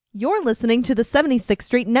You're listening to the 76th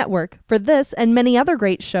Street Network. For this and many other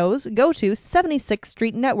great shows, go to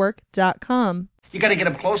 76thstreetnetwork.com. You gotta get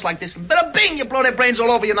them close like this, and bada bing, you blow their brains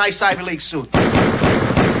all over your nice Ivy League suit. The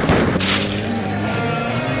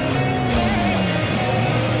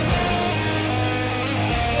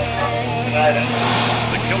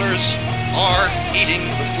killers are eating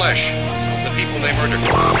the flesh of the people they murdered.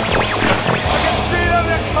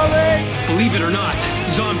 Believe it or not,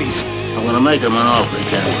 zombies. I'm gonna make him an offer he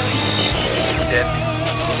can't work. Dead. Say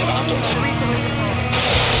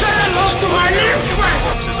hello to my little friend!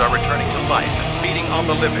 Corpses are returning to life and feeding on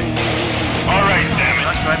the living. All right, damn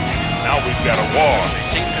it. That's right. Now we've got a war. They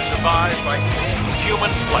seem to survive by eating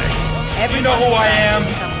human flesh. You know who I am?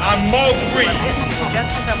 I'm Mo Green.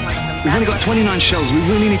 We've only got 29 shells. We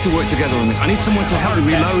really need to work together on this. I need someone to help me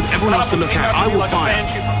reload, everyone else to look out. I will fire.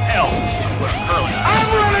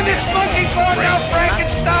 I'm running this monkey farm now,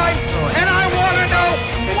 Frankenstein, and I want to know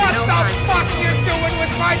what the fuck you're doing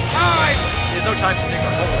with my time! There's no time to dig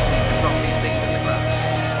a hole so you can throw these things in the ground.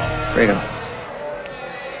 Fredo,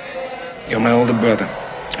 you're my older brother,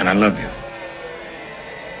 and I love you.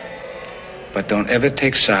 But don't ever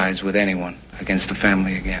take sides with anyone against the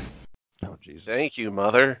family again. Oh, geez. Thank you,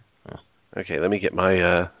 Mother. Okay, let me get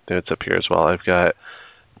my notes up here as well. I've got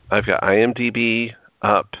IMDb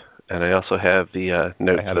up, and I also have the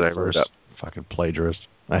notes that I wrote up. Fucking plagiarist.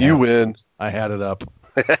 You win. I had it up.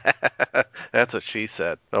 That's what she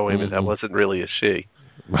said. Oh, wait a minute. That wasn't really a she.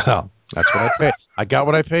 Well, that's what I paid. I got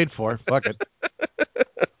what I paid for. Fuck it.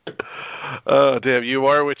 Oh, damn. You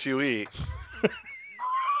are what you eat.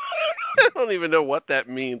 I don't even know what that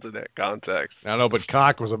means in that context. I know, but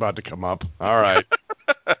cock was about to come up. All right.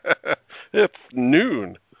 It's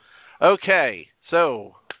noon. Okay,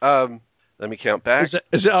 so let me count back.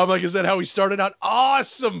 Is that how we started out?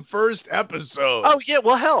 Awesome first episode. Oh, yeah,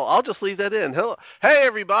 well, hell, I'll just leave that in. Hello. Hey,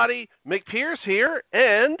 everybody, McPierce here,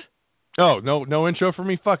 and... Oh, no intro for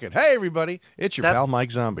me? Fuck it. Hey, everybody, it's your pal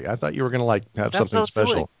Mike Zombie. I thought you were going to, have something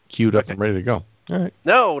special queued up and ready to go. All right.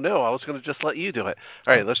 No, I was going to just let you do it.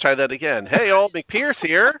 All right, let's try that again. Hey, old McPierce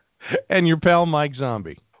here. And your pal Mike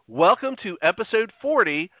Zombie. Welcome to episode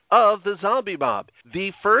 40 of The Zombie Mob,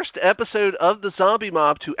 the first episode of The Zombie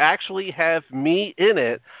Mob to actually have me in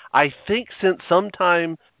it, I think since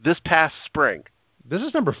sometime this past spring. This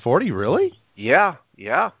is number 40, really? Yeah.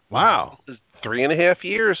 Wow. 3.5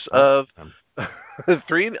 years of... I was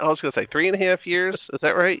going to say 3.5 years. Is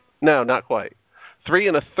that right? No, not quite. 3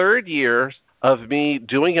 1/3 years of me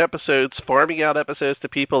doing episodes, farming out episodes to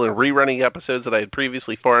people, and rerunning episodes that I had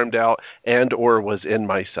previously farmed out and or was in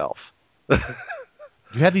myself.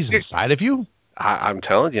 You had these inside of you? I'm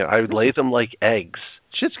telling you, I would lay them like eggs.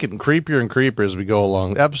 Shit's getting creepier and creepier as we go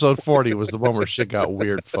along. Episode 40 was the one where shit got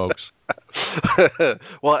weird, folks.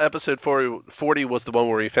 Well, episode 40 was the one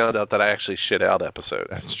where we found out that I actually shit out episode.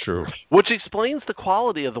 That's true. Which explains the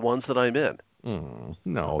quality of the ones that I'm in.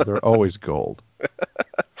 No, they're always gold.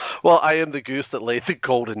 Well, I am the goose that laid the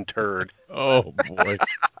golden turd. Oh, boy.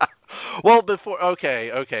 Well,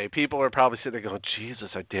 okay. People are probably sitting there going,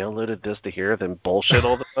 Jesus, I downloaded this to hear them bullshit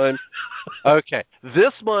all the time. Okay.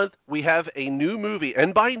 This month, we have a new movie.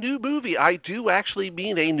 And by new movie, I do actually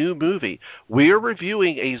mean a new movie. We're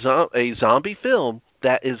reviewing a zombie film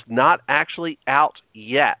that is not actually out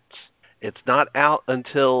yet. It's not out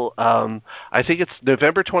until, I think it's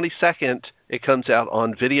November 22nd. It comes out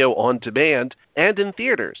on video on demand and in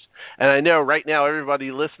theaters. And I know right now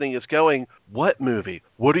everybody listening is going, what movie?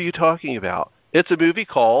 What are you talking about? It's a movie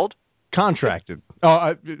called... Contracted.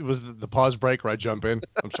 Oh, it was the pause break where I jump in?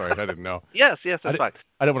 I'm sorry, I didn't know. Yes, that's fine.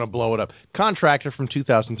 I didn't want to blow it up. Contractor from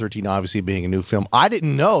 2013, obviously being a new film. I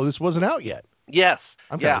didn't know this wasn't out yet. Yes.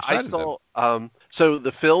 I'm kind of excited. I saw... So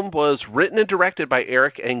the film was written and directed by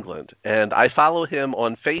Eric Englund, and I follow him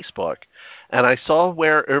on Facebook. And I saw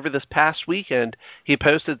where over this past weekend he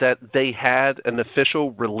posted that they had an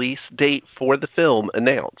official release date for the film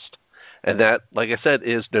announced. And that, like I said,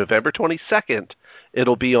 is November 22nd.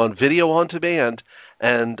 It'll be on video on demand,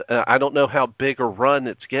 and I don't know how big a run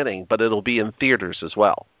it's getting, but it'll be in theaters as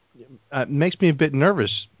well. It makes me a bit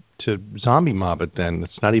nervous to zombie mob it then.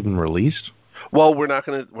 It's not even released? Well, we're not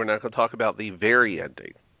going to talk about the very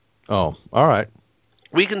ending. Oh, all right.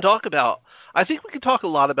 I think we can talk a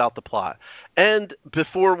lot about the plot. And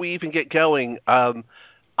before we even get going,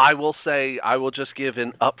 I will just give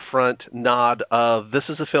an upfront nod of this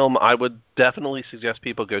is a film I would definitely suggest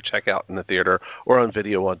people go check out in the theater or on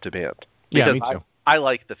video on demand. Yeah, me too. I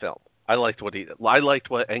liked the film. I liked what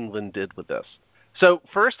Englund did with this. So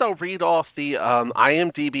first I'll read off the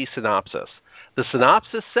IMDb synopsis. The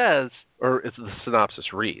synopsis says, or the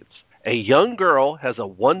synopsis reads, A young girl has a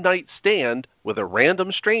one-night stand with a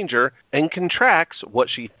random stranger and contracts what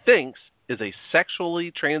she thinks is a sexually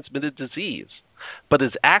transmitted disease, but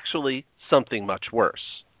is actually something much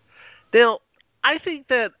worse. Now, I think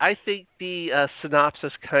the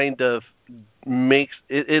synopsis kind of makes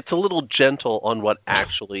it's a little gentle on what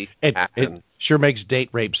actually happened. It sure makes date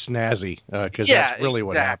rape snazzy, because that's really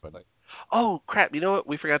what happened. Oh, crap. You know what?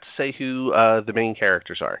 We forgot to say who the main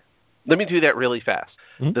characters are. Let me do that really fast.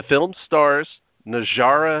 Mm-hmm. The film stars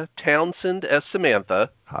Najara Townsend as Samantha.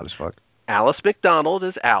 Hot as fuck. Alice McDonald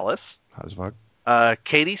as Alice. Hot as fuck.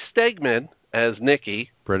 Katie Stegman as Nikki.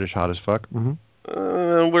 British hot as fuck. Mm-hmm.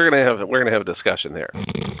 We're gonna have a discussion there.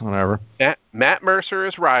 Whatever. Matt Mercer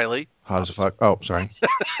as Riley. Hot as fuck. Oh, sorry.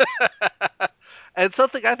 And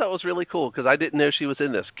something I thought was really cool, because I didn't know she was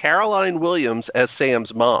in this. Caroline Williams as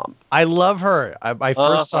Sam's mom. I love her. I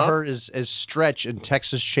first saw her as Stretch in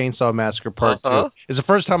Texas Chainsaw Massacre Part 2. It's the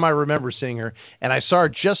first time I remember seeing her. And I saw her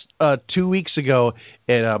just 2 weeks ago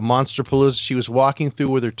at Monsterpalooza. She was walking through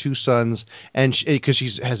with her two sons, and because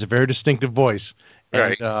she has a very distinctive voice.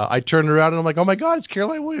 And right. I turned around and I'm like, oh my God, it's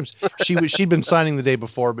Caroline Williams. She'd been signing the day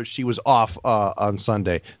before, but she was off on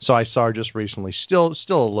Sunday. So I saw her just recently. Still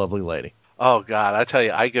a lovely lady. Oh, God, I tell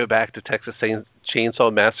you, I go back to Texas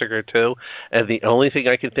Chainsaw Massacre 2, and the only thing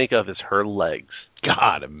I can think of is her legs.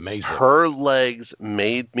 God, amazing. Her legs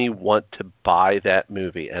made me want to buy that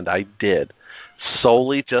movie, and I did,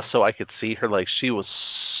 solely just so I could see her legs. She was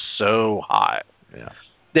so hot. Yeah.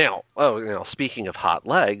 Now, speaking of hot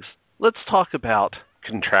legs, let's talk about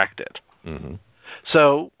Contracted. Mm-hmm.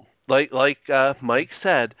 So, like Mike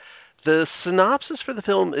said, the synopsis for the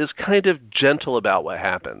film is kind of gentle about what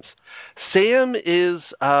happens. Sam is,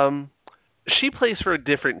 she plays for a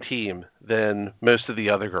different team than most of the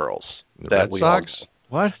other girls. Red Sox?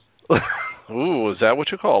 What? Ooh, is that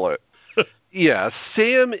what you call it? Yeah,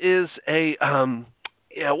 Sam is a,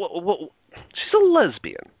 she's a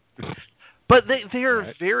lesbian. But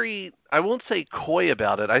they're very, I won't say coy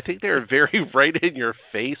about it. I think they're very right in your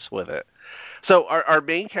face with it. So our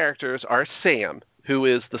main characters are Sam, who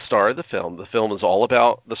is the star of the film. The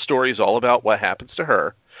story is all about what happens to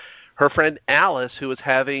her. Her friend Alice, who is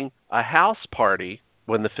having a house party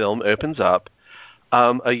when the film opens up.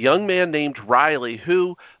 A young man named Riley,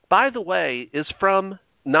 who, by the way, is from,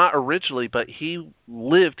 not originally, but he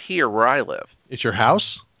lived here where I live. It's your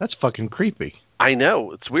house? That's fucking creepy. I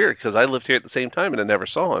know. It's weird because I lived here at the same time and I never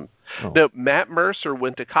saw him. Oh. No, Matt Mercer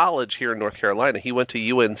went to college here in North Carolina. He went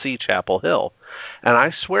to UNC Chapel Hill. And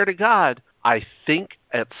I swear to God, I think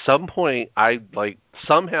at some point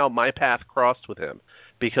somehow my path crossed with him.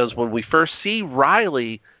 Because when we first see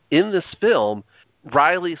Riley in this film,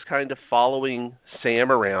 Riley's kind of following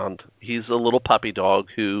Sam around. He's a little puppy dog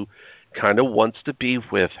who kind of wants to be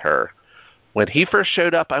with her. When he first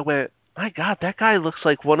showed up, I went, my God, that guy looks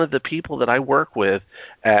like one of the people that I work with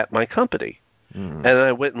at my company. And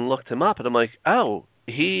I went and looked him up, and I'm like, oh,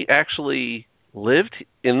 he actually lived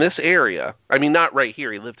in this area. I mean, not right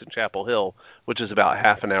here. He lived in Chapel Hill, which is about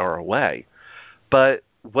half an hour away. But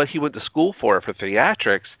what he went to school for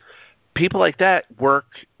theatrics, people like that work,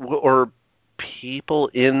 or people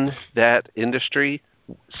in that industry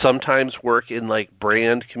sometimes work in like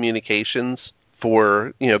brand communications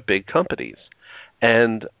for, big companies.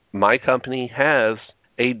 And my company has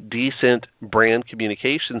a decent brand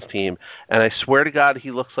communications team, and I swear to God,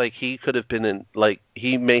 he looks like he could have been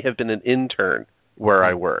he may have been an intern where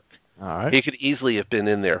I work. All right. He could easily have been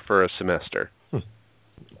in there for a semester. Why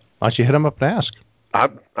don't you hit him up and ask?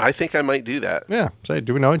 I think I might do that. Yeah. Say,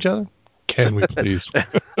 do we know each other? Can we please? Can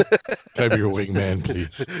I be your wingman, please?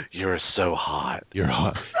 You're so hot. You're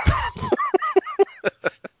hot.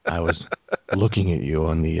 I was looking at you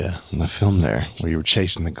on the film there where you were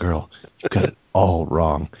chasing the girl. You got it all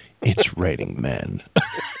wrong. It's raining men.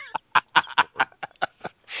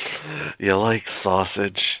 You like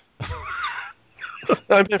sausage?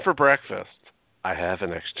 I'm in for breakfast. I have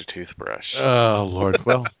an extra toothbrush. Oh, Lord.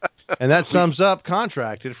 Well, and that sums up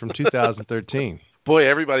Contracted from 2013. Boy,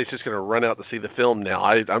 everybody's just going to run out to see the film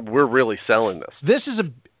now. We're really selling this.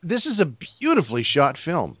 This is a beautifully shot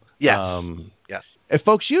film. Yes. Yes.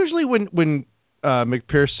 Folks, usually when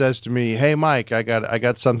McPierce says to me, "Hey, Mike, I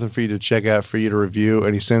got something for you to check out, for you to review,"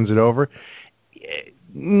 and he sends it over,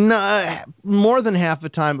 more than half the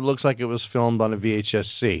time it looks like it was filmed on a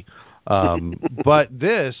VHS-C. But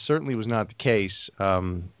this certainly was not the case.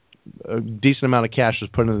 A decent amount of cash was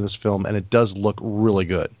put into this film, and it does look really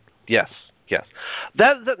good. Yes. Yes.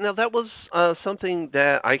 That was something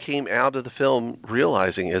that I came out of the film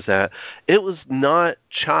realizing, is that it was not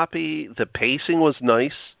choppy. The pacing was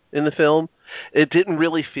nice in the film. It didn't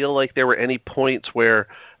really feel like there were any points where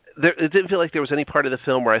it didn't feel like there was any part of the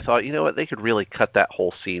film where I thought, you know what, they could really cut that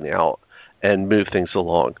whole scene out and move things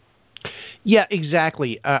along. Yeah,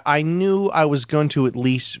 exactly. I knew I was going to at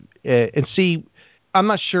least and see. I'm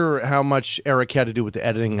not sure how much Eric had to do with the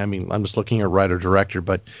editing. I mean, I'm just looking at writer-director,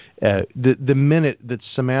 but the minute that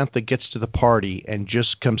Samantha gets to the party and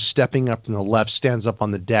just comes stepping up from the left, stands up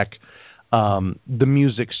on the deck, the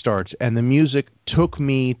music starts. And the music took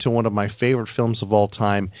me to one of my favorite films of all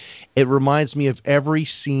time. It reminds me of every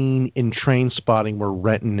scene in Trainspotting where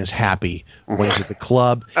Renton is happy when he's at the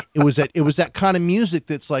club. It was that kind of music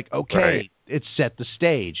that's like, okay, right. It set the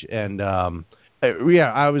stage. And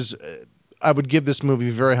I would give this movie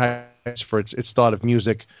very high for its thought of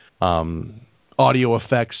music, audio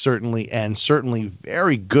effects certainly, and certainly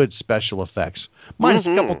very good special effects. Minus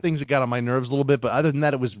a couple things that got on my nerves a little bit, but other than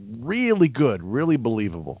that, it was really good, really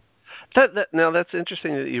believable. Now that's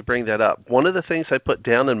interesting that you bring that up. One of the things I put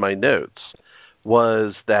down in my notes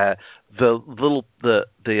was that the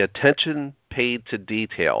attention paid to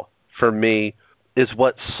detail for me is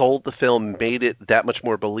what sold the film, made it that much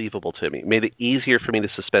more believable to me, made it easier for me to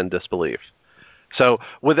suspend disbelief. So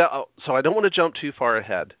I don't want to jump too far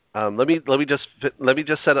ahead. Let me just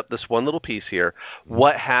set up this one little piece here.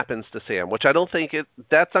 What happens to Sam? Which I don't think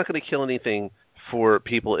that's not going to kill anything for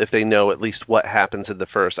people if they know at least what happens in the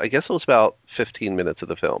first. I guess it was about 15 minutes of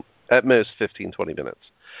the film, at most 15, 20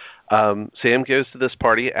 minutes. Sam goes to this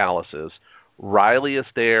party at Alice's. Riley is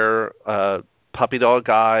there. Puppy dog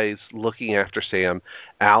guys looking after Sam.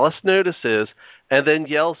 Alice notices and then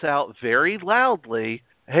yells out very loudly,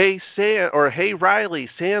 "Hey Sam," or "Hey Riley,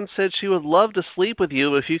 Sam said she would love to sleep with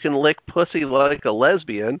you if you can lick pussy like a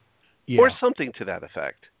lesbian," or something to that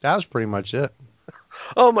effect. That was pretty much it.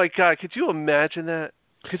 Oh my God, could you imagine that?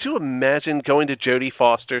 Could you imagine going to Jodie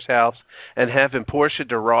Foster's house and having Portia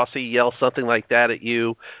de Rossi yell something like that at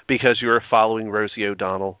you because you were following Rosie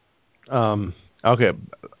O'Donnell? Okay,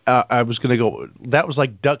 I was going to go, that was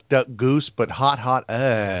like Duck, Duck, Goose, but hot.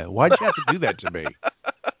 Why'd you have to do that to me?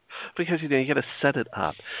 Because, you got to set it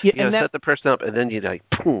up. Yeah, you got to set the person up, and then you like,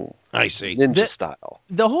 boom. I see. Ninja style.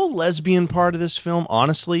 The whole lesbian part of this film,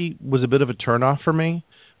 honestly, was a bit of a turnoff for me.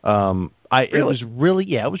 Really? It was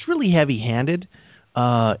really heavy-handed,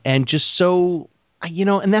 and just so,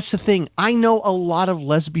 and that's the thing. I know a lot of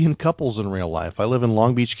lesbian couples in real life. I live in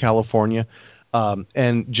Long Beach, California.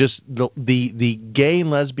 And just the gay and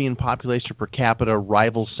lesbian population per capita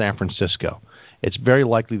rivals San Francisco. It's very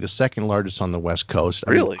likely the second largest on the West Coast.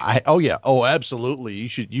 Really? Absolutely.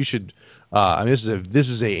 You should. This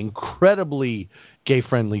is a incredibly gay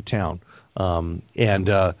friendly town. And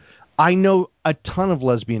I know a ton of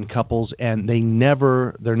lesbian couples, and they're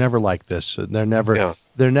never like this. They're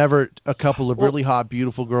never a couple of really hot,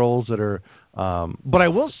 beautiful girls that are. But I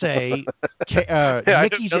will say,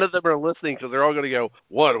 none of them are listening because they're all going to go,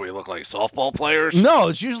 "What do we look like, softball players?" No,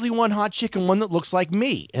 it's usually one hot chick and one that looks like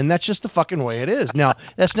me, and that's just the fucking way it is. Now,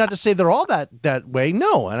 that's not to say they're all that way.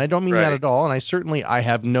 No, and I don't mean that at all. And I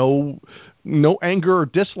have no anger or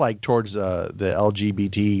dislike towards the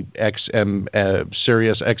LGBT XM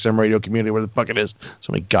Sirius XM radio community, where the fuck it is.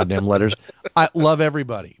 So many goddamn letters. I love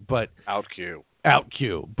everybody, but out Q.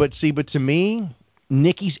 But to me,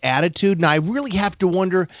 Nikki's attitude, and I really have to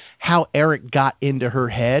wonder how Eric got into her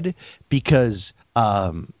head, because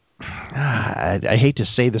I hate to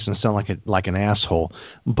say this and sound like an asshole,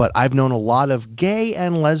 but I've known a lot of gay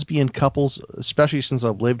and lesbian couples, especially since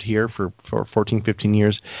I've lived here for 14, 15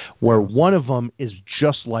 years, where one of them is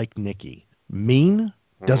just like Nikki. Mean,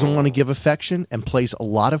 doesn't want to give affection, and plays a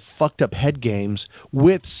lot of fucked up head games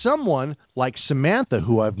with someone like Samantha,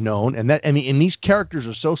 who I've known, and these characters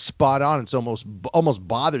are so spot on, it's almost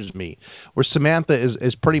bothers me. Where Samantha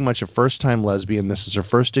is pretty much a first time lesbian. This is her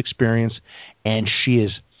first experience, and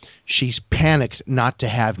she's panicked not to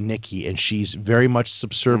have Nikki, and she's very much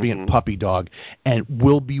subservient puppy dog, and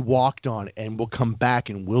will be walked on, and will come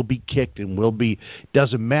back, and will be kicked, and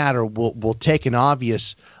doesn't matter. We'll take an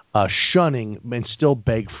obvious shunning and still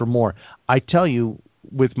beg for more. I tell you,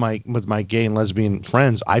 with my gay and lesbian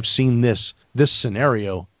friends, I've seen this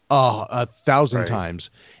scenario 1,000 times,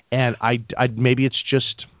 and I maybe it's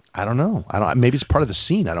just I don't know. Maybe it's part of the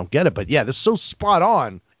scene. I don't get it, but yeah, this is so spot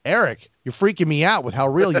on. Eric, you're freaking me out with how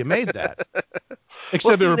real you made that.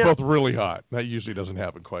 Except they were both really hot. That usually doesn't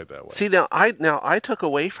happen quite that way. See, now I took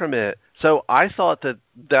away from it. So I thought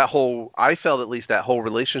that whole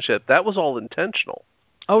relationship, that was all intentional.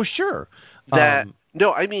 Oh, sure.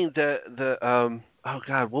 No, I mean the oh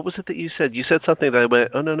God, what was it that you said? You said something that I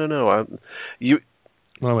went, oh no.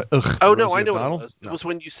 Well, I went, ugh. Oh no, I know O'Donnell? what it was. No. It was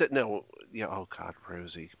when you said no. Yeah. Oh God,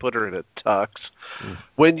 Rosie, put her in a tux.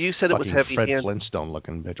 When you said fucking it was heavy-handed. Fred Flintstone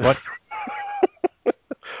looking bitch. What?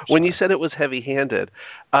 When you said it was heavy-handed,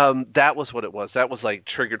 that was what it was. That was like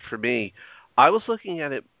triggered for me. I was looking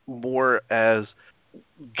at it more as,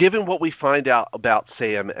 given what we find out about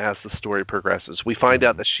Sam as the story progresses, we find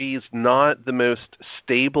out that she's not the most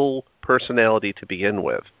stable personality to begin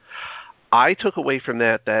with. I took away from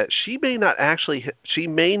that she may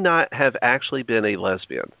not have actually been a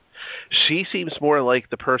lesbian. She seems more like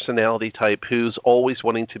the personality type who's always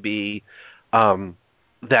wanting to be,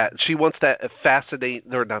 that she wants that the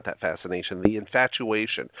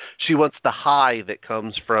infatuation. She wants the high that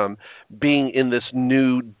comes from being in this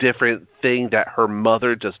new, different thing that her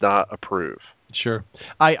mother does not approve. Sure.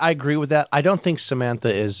 I agree with that. I don't think Samantha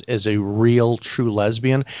is a real, true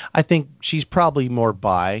lesbian. I think she's probably more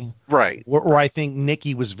bi. Right. Or I think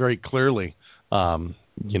Nikki was very clearly, and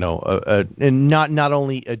not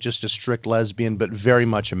only just a strict lesbian, but very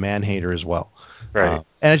much a man-hater as well. Right.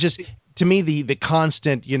 And it's just, to me, the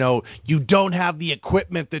constant, you don't have the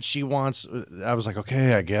equipment that she wants. I was like,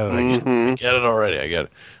 okay, I get it. I get it already. I get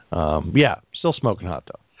it. Yeah, still smoking hot,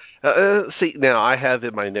 though. See, now I have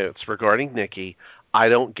in my notes regarding Nikki, I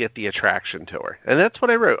don't get the attraction to her. And that's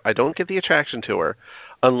what I wrote. I don't get the attraction to her.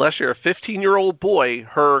 Unless you're a 15-year-old boy,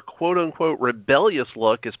 her quote-unquote rebellious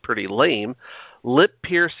look is pretty lame. Lip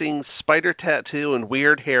piercing, spider tattoo, and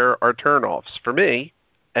weird hair are turnoffs for me.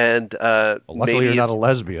 And luckily you're not a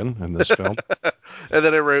lesbian in this film. And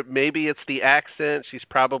then I wrote, maybe it's the accent. She's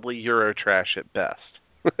probably Eurotrash at best.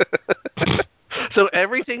 So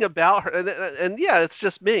everything about her, and yeah, it's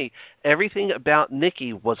just me. Everything about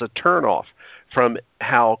Nikki was a turnoff, from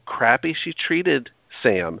how crappy she treated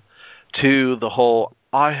Sam to the whole,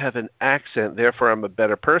 I have an accent, therefore I'm a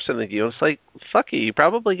better person than you. It's like, fuck you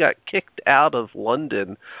probably got kicked out of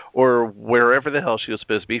London or wherever the hell she was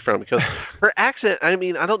supposed to be from, because her accent, I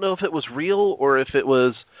mean, I don't know if it was real or if it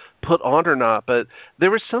was put on or not, but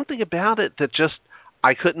there was something about it that just,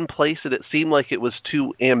 I couldn't place it. It seemed like it was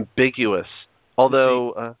too ambiguous.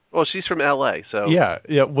 Although, she's from L.A., so... Yeah.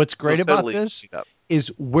 What's great about this is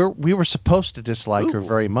we were supposed to dislike her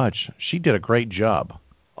very much. She did a great job.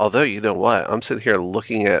 Although, you know what? I'm sitting here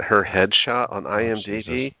looking at her headshot on IMDb.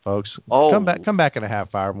 Jesus, folks, come back in a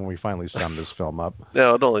half hour when we finally sum this film up.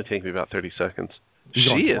 No, it'll only take me about 30 seconds.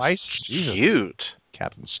 She is cute.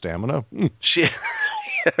 Captain Stamina.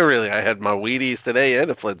 Really, I had my Wheaties today and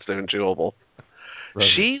a Flintstone chewable. Right.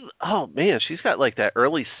 She's got like that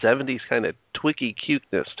early 70s kind of twicky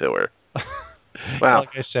cuteness to her. Wow.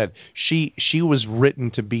 Like I said, she was written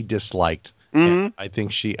to be disliked. Mm-hmm. I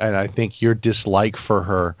think your dislike for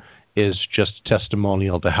her is just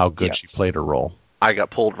testimonial to how good she played her role. I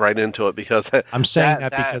got pulled right into it because I'm saying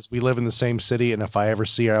that because we live in the same city, and if I ever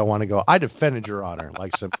see her, I want to go, I defended your honor,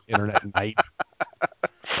 like some internet knight.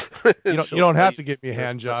 You don't have to give me a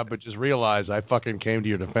hand job, but just realize I fucking came to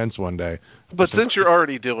your defense one day. But since you're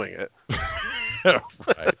already doing it.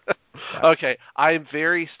 Right. Okay, I'm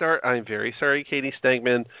very sorry, Katie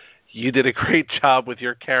Stegman. You did a great job with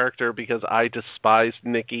your character, because I despised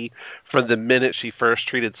Nikki from the minute she first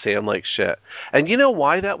treated Sam like shit. And you know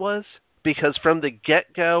why that was? Because from the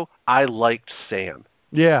get-go, I liked Sam.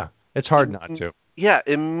 Yeah, it's hard not to. Yeah,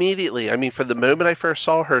 immediately. I mean, from the moment I first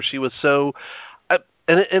saw her, she was so...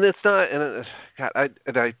 And it's not,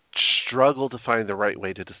 I struggle to find the right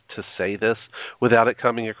way to say this without it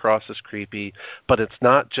coming across as creepy, but it's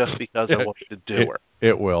not just because I wanted to do her.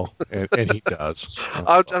 It will, and he does.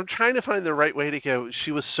 I'm trying to find the right way to go.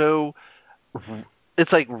 She was so,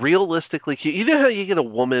 it's like realistically cute. You know how you get a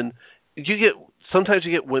woman, sometimes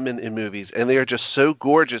you get women in movies, and they are just so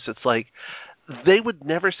gorgeous. It's like, they would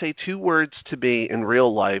never say two words to me in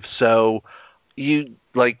real life, so... You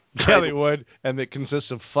like they would, and it consists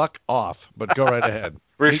of fuck off, but go right ahead.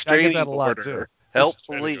 Restraining I get that a lot order. Too. Help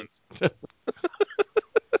police.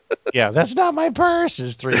 Yeah, that's not my purse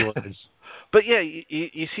is 3 words. But yeah,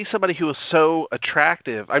 you see somebody who is so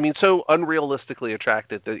attractive, I mean so unrealistically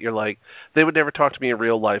attractive that you're like, they would never talk to me in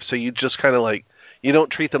real life, so you just kind of like, you don't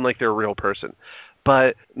treat them like they're a real person.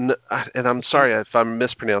 But, and I'm sorry if I'm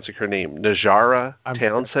mispronouncing her name, Najara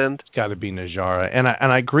Townsend. It's got to be Najara. And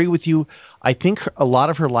I agree with you. I think a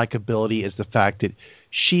lot of her likability is the fact that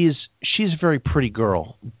she's a very pretty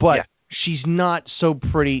girl, but she's not so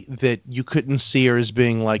pretty that you couldn't see her as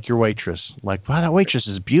being like your waitress. Like, wow, that waitress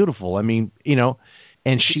is beautiful. I mean,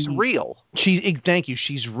 and she's real. Thank you.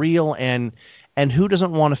 She's real, and who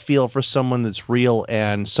doesn't want to feel for someone that's real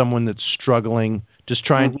and someone that's struggling, just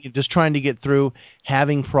trying to get through,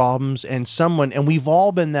 having problems, and we've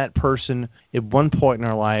all been that person at one point in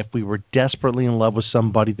our life. We were desperately in love with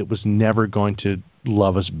somebody that was never going to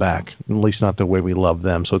love us back, at least not the way we love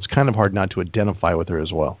them. So it's kind of hard not to identify with her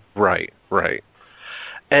as well. Right.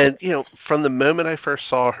 And, from the moment I first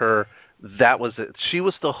saw her, that was it. She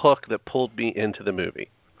was the hook that pulled me into the movie.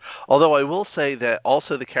 Although I will say that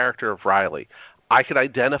also the character of Riley, I could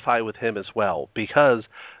identify with him as well, because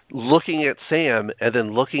looking at Sam and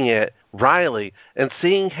then looking at Riley and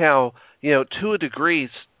seeing how, to a degree,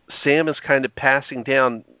 Sam is kind of passing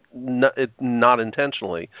down, not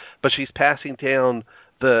intentionally, but she's passing down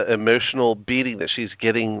the emotional beating that she's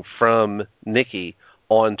getting from Nikki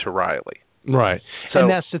onto Riley. Right. So, and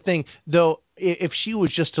that's the thing, though, if she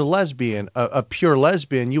was just a lesbian, a pure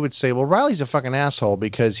lesbian, you would say, well, Riley's a fucking asshole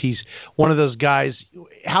because he's one of those guys.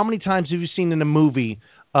 How many times have you seen in a movie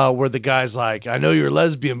where the guy's like, I know you're a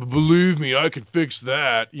lesbian, but believe me, I can fix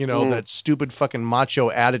that. That stupid fucking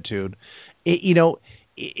macho attitude.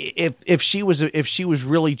 If she was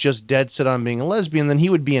really just dead set on being a lesbian, then he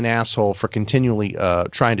would be an asshole for continually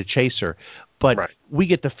trying to chase her. But we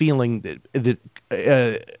get the feeling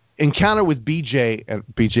that encounter with BJ, and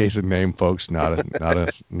BJ's a name, folks, not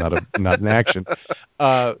an action.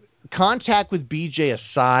 Contact with BJ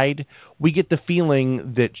aside, we get the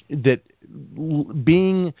feeling that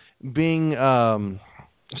being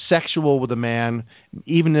sexual with a man,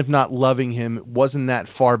 even if not loving him, wasn't that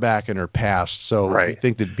far back in her past. So I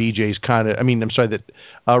think that BJ's that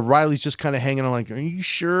Riley's just kind of hanging on like, are you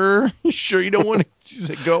sure? You sure you don't want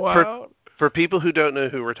to go out? For people who don't know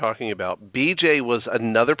who we're talking about, BJ was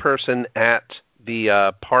another person at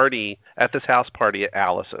the party, at this house party at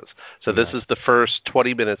Alice's. So this is the first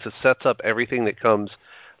 20 minutes. It sets up everything that comes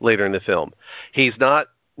later in the film. He's not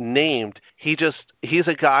named. He's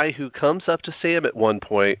a guy who comes up to Sam at one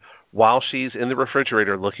point while she's in the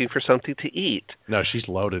refrigerator looking for something to eat. No, she's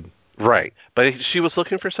loaded. Right. But she was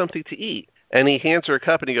looking for something to eat. And he hands her a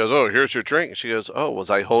cup, and he goes, oh, here's your drink. And she goes, oh, was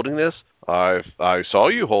I holding this? I saw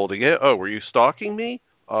you holding it. Oh, were you stalking me?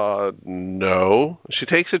 No. She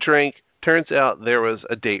takes a drink. Turns out there was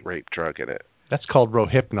a date rape drug in it. That's called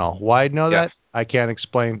Rohypnol. Why know that? I can't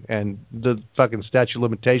explain. And the fucking statute of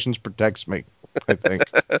limitations protects me, I think.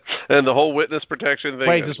 And the whole witness protection thing.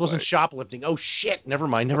 Wait, this wasn't shoplifting. Oh, shit. Never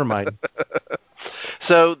mind.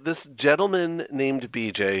 So this gentleman named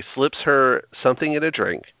BJ slips her something in a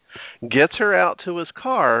drink, gets her out to his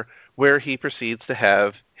car, where he proceeds to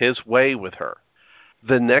have his way with her.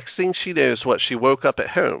 The next thing she knows, she woke up at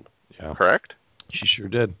home, correct? She sure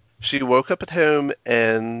did. She woke up at home,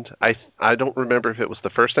 and I don't remember if it was the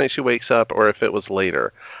first night she wakes up or if it was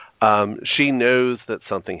later. She knows that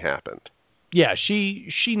something happened. Yeah,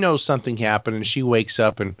 she knows something happened, and she wakes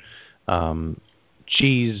up, and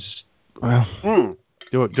she's... Well,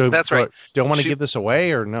 that's right. Do I want to give this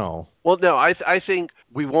away or no? Well, no, I think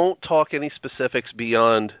we won't talk any specifics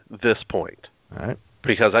beyond this point. All right.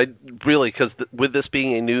 Because with this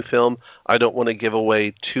being a new film, I don't want to give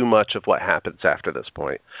away too much of what happens after this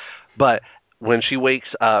point. But when she wakes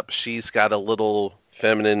up, she's got a little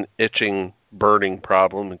feminine itching, burning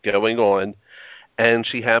problem going on, and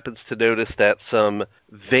she happens to notice that some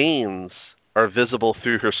veins are visible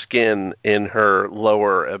through her skin in her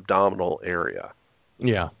lower abdominal area.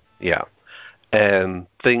 Yeah. Yeah. And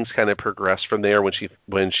things kind of progress from there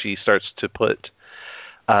when she starts to put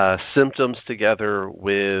symptoms together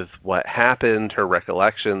with what happened, her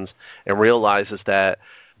recollections, and realizes that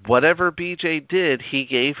whatever BJ did, he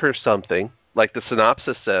gave her something. Like the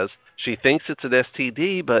synopsis says, she thinks it's an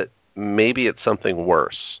STD, but maybe it's something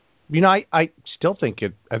worse. I still think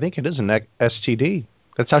I think it is an STD.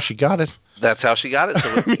 That's how she got it. That's how she got it.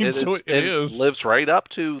 So it lives right up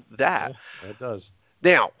to that. Yeah, it does.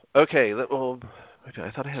 Now, okay, well, I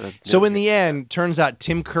thought I had a... So in the end, turns out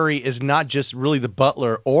Tim Curry is not just really the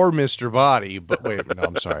butler or Mr. Body, but wait, no,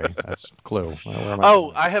 I'm sorry, that's Clue.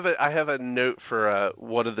 I have a note for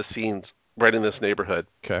one of the scenes right in this neighborhood.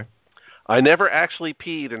 Okay. I never actually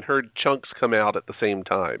peed and heard chunks come out at the same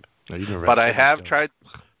time. No, but I have tried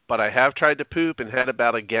to poop and had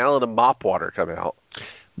about a gallon of mop water come out.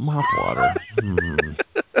 Mop water.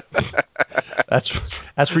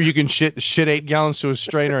 That's where you can shit 8 gallons to a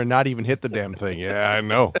strainer and not even hit the damn thing. Yeah, I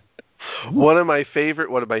know. One of my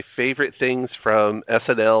favorite things from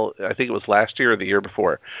SNL, I think it was last year or the year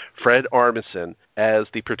before, Fred Armisen as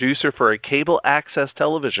the producer for a cable access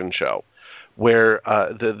television show, where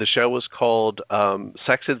the show was called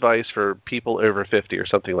Sex Advice for People Over 50 or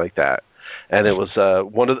something like that, and it was a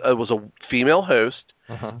female host.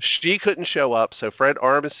 Uh-huh. She couldn't show up, so Fred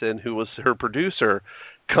Armisen, who was her producer,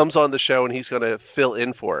 comes on the show, and he's going to fill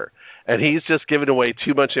in for her. And he's just giving away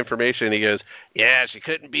too much information. He goes, yeah, she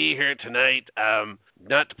couldn't be here tonight.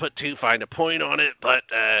 Not to put too fine a point on it, but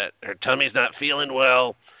her tummy's not feeling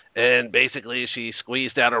well. And basically, she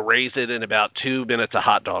squeezed out a raisin in about 2 minutes of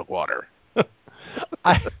hot dog water.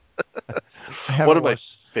 One of my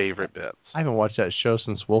favorite bits. I haven't watched that show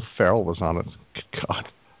since Will Ferrell was on it. God.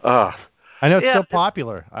 I know it's still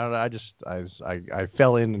popular. I don't know. I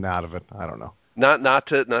fell in and out of it. I don't know. Not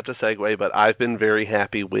to segue, but I've been very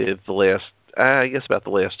happy with the last, I guess, about the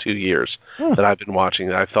last 2 years that I've been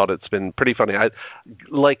watching. I thought it's been pretty funny. I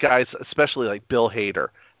like guys, especially like Bill Hader.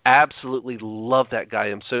 Absolutely love that guy.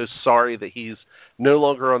 I'm so sorry that he's no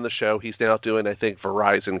longer on the show. He's now doing, I think,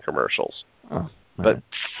 Verizon commercials. But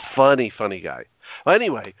funny guy. Well,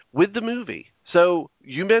 anyway, with the movie, so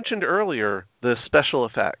you mentioned earlier the special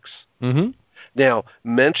effects. Mm-hmm. Now,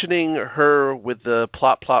 mentioning her with the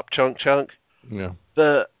plop plop chunk chunk. Yeah.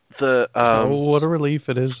 What a relief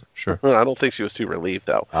it is. Sure. I don't think she was too relieved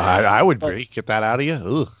though. I would be. Get that out of you.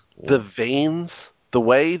 Ugh. The veins, the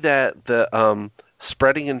way that the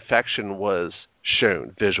spreading infection was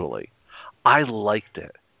shown visually, I liked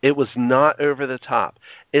it. It was not over the top.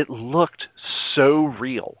 It looked so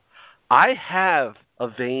real. I have a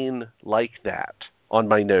vein like that on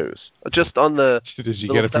my nose, just on the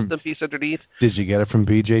little piece underneath. Did you get it from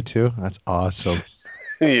BJ too? That's awesome.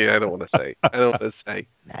 Yeah, I don't want to say.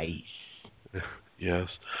 Nice. Yes.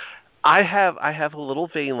 I have a little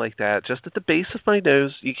vein like that just at the base of my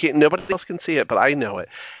nose. Nobody else can see it, but I know it.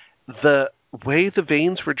 The way the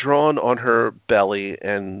veins were drawn on her belly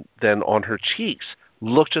and then on her cheeks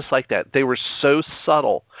looked just like that. They were so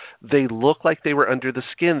subtle. They looked like they were under the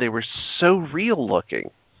skin. They were so real looking.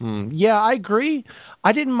 Yeah, I agree.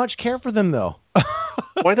 I didn't much care for them though.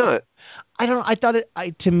 Why not? I don't know. I thought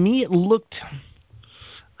to me it looked,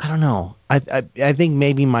 I don't know. I think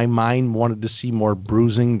maybe my mind wanted to see more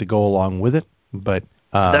bruising to go along with it, but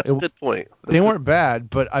that's a good point. They weren't bad,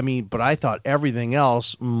 but I thought everything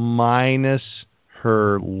else minus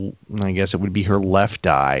her, I guess it would be her left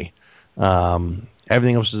eye.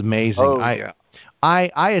 Everything else is amazing. Oh, yeah.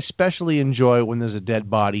 I especially enjoy when there's a dead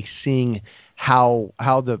body, seeing how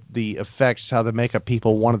the effects, how the makeup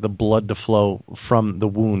people wanted the blood to flow from the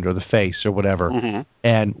wound or the face or whatever. Mm-hmm.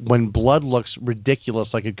 And when blood looks ridiculous,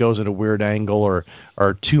 like it goes at a weird angle or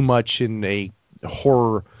too much in a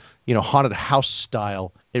horror, haunted house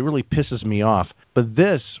style, it really pisses me off. But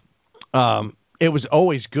this, it was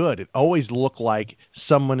always good. It always looked like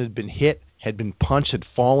someone had been hit, had been punched, had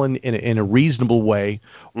fallen in a reasonable way,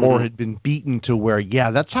 or had been beaten to where,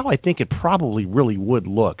 that's how I think it probably really would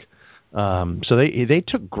look. So they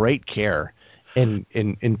took great care in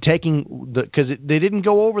taking because they didn't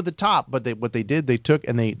go over the top, but what they did, they took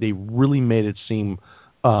and they really made it seem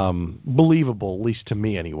believable, at least to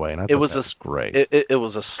me anyway. And I thought that was great. It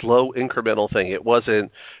was a slow incremental thing. It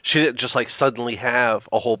wasn't, she didn't just like suddenly have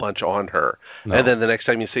a whole bunch on her, and then the next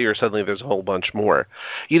time you see her, suddenly there's a whole bunch more.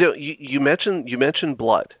 You mentioned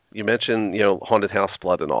blood. You mentioned haunted house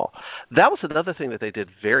blood and all. That was another thing that they did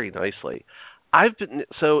very nicely. In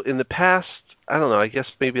the past, I don't know, I guess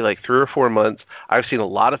maybe like 3 or 4 months, I've seen a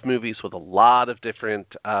lot of movies with a lot of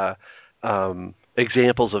different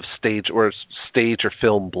examples of stage or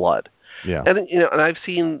film blood. Yeah. And and I've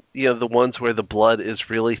seen the ones where the blood is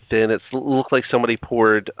really thin. It looked like somebody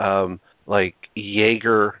poured like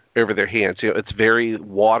Jaeger over their hands. It's very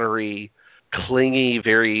watery, clingy,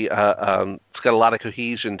 very it's got a lot of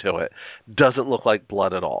cohesion to it. Doesn't look like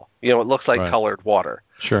blood at all. It looks like colored water.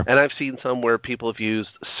 Sure. And I've seen some where people have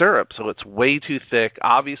used syrup, so it's way too thick,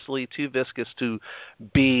 obviously too viscous to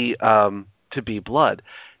be blood.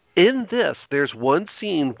 In this, there's one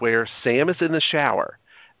scene where Sam is in the shower,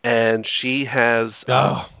 and she has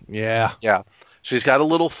she's got a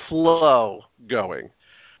little flow going.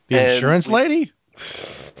 The insurance lady?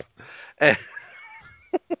 And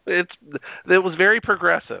it was very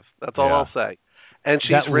progressive. That's all I'll say. And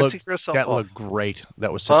she's rinsing herself off. That looked great.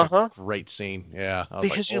 That was such a great scene. Yeah.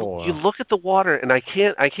 Because you look at the water, and I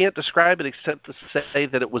can't describe it except to say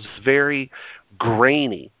that it was very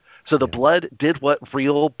grainy. So the blood did what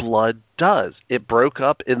real blood does. It broke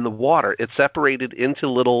up in the water. It separated into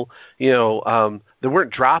little, there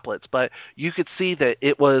weren't droplets, but you could see that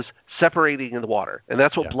it was separating in the water, and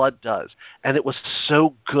that's what blood does. And it was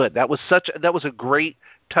so good. That was a great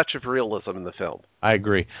touch of realism in the film. I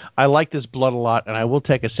agree. I like this blood a lot, and I will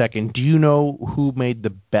take a second. Do you know who made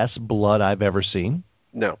the best blood I've ever seen?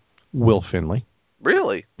 No. Will Finley.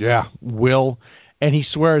 Really? Yeah, Will. And he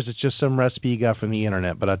swears it's just some recipe he got from the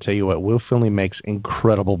internet, but I'll tell you what, Will Finley makes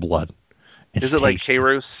incredible blood. Is it like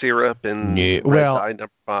Karo syrup and Red Dye No.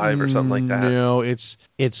 5 or something like that? No, it's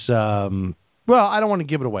well, I don't want to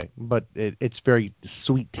give it away, but it's very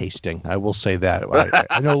sweet tasting. I will say that.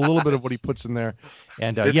 I know a little bit of what he puts in there,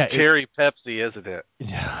 and it's cherry Pepsi, isn't it?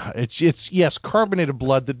 Yeah, it's carbonated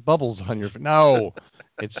blood that bubbles on your. No,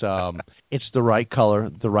 It's the right color,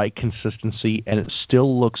 the right consistency, and it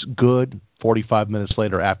still looks good 45 minutes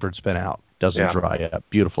later after it's been out. Doesn't dry up.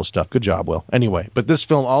 Beautiful stuff. Good job, Will. Anyway, but this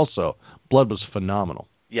film also, blood was phenomenal.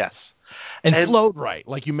 Yes. And flowed right,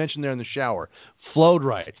 like you mentioned there in the shower. Flowed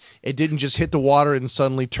right. It didn't just hit the water and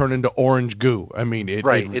suddenly turn into orange goo. I mean, it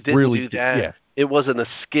didn't really do that. Yeah. It wasn't a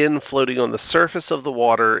skin floating on the surface of the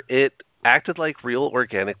water. It acted like real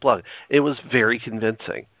organic blood. It was very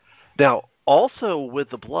convincing. Now, also with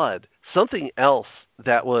the blood, something else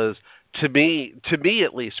that was, to me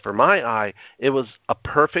at least, for my eye, it was a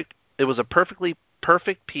perfectly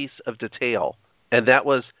perfect piece of detail, and that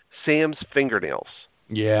was Sam's fingernails.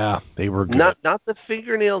 Yeah, they were good. Not the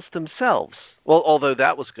fingernails themselves. Well, although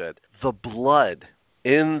that was good. The blood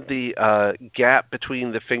in the gap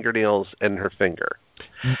between the fingernails and her finger.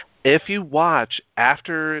 If you watch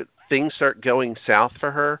after things start going south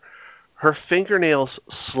for her, her fingernails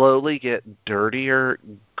slowly get dirtier,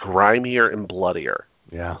 grimier, and bloodier.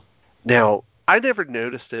 Yeah. Now, I never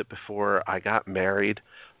noticed it before I got married.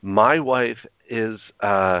 My wife is...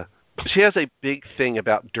 she has a big thing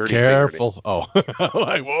about dirty fingernails. Careful. Oh.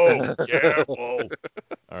 Like, whoa, careful.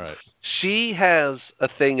 All right. She has a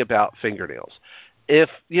thing about fingernails. If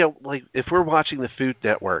we're watching the Food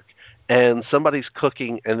Network and somebody's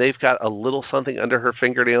cooking and they've got a little something under her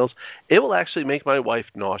fingernails, it will actually make my wife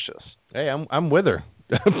nauseous. Hey, I'm with her.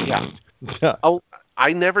 Yeah.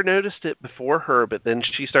 I never noticed it before her, but then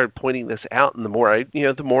she started pointing this out, and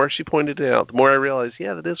the more she pointed it out, the more I realized,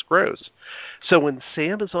 yeah, that is gross. So when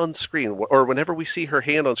Sam is on screen, or whenever we see her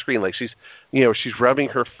hand on screen, like she's rubbing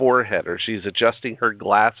her forehead or she's adjusting her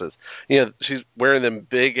glasses, she's wearing them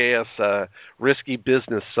big ass risky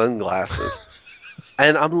business sunglasses,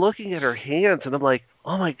 and I'm looking at her hands, and I'm like,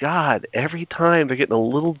 oh my God, every time they're getting a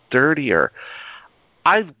little dirtier.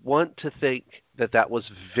 I want to think that was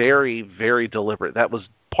very, very deliberate. That was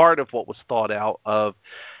part of what was thought out of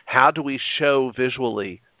how do we show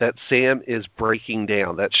visually that Sam is breaking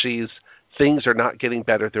down, that things are not getting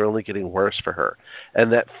better, they're only getting worse for her.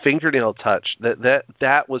 And that fingernail touch,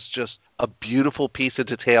 that was just a beautiful piece of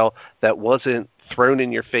detail that wasn't thrown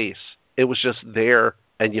in your face. It was just there,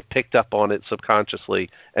 and you picked up on it subconsciously,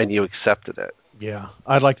 and you accepted it. Yeah,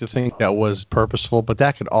 I'd like to think that was purposeful, but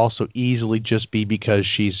that could also easily just be because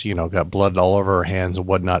she's, got blood all over her hands and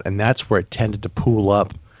whatnot, and that's where it tended to pool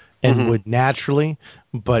up and would naturally.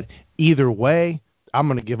 But either way, I'm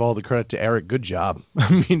going to give all the credit to Eric. Good job. I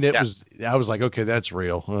mean, I was like, okay, that's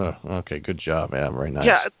real. Okay, good job. Yeah, very nice.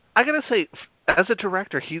 Yeah, I got to say, as a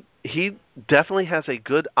director, he definitely has a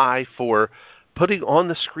good eye for putting on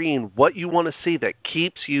the screen what you want to see that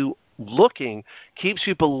keeps you looking, keeps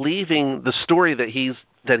you believing the story that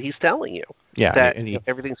he's telling you. Yeah, that and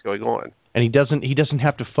everything's going on. And he doesn't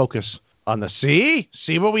have to focus on the see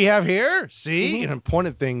what we have here, see, and point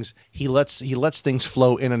at things. He lets things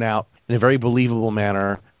flow in and out in a very believable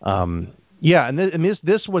manner. Yeah, and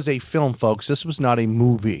this was a film, folks. This was not a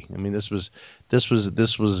movie. I mean, this was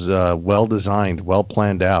well designed, well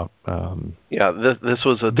planned out. This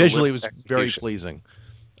was a visually it was very pleasing.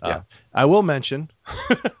 I will mention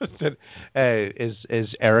that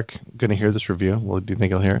is Eric going to hear this review? Do you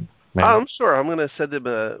think he'll hear it? Maybe. I'm sure. I'm going to send him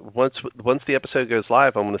once the episode goes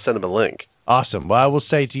live, I'm going to send him a link. Awesome. Well, I will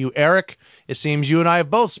say to you, Eric, it seems you and I have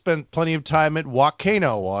both spent plenty of time at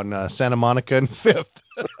Volcano on Santa Monica and Fifth.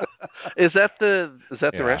 Is that the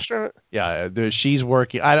restaurant? Yeah, she's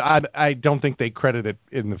working. I don't think they credit it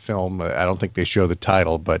in the film. I don't think they show the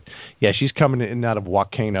title, but yeah, she's coming in and out of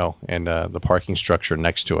Volcano and the parking structure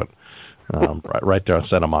next to it, right there on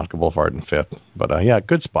Santa Monica Boulevard and Fifth. But yeah,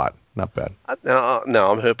 good spot, not bad.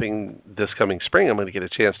 No, I'm hoping this coming spring I'm going to get a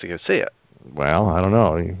chance to go see it. Well, I don't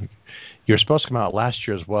know. You're supposed to come out last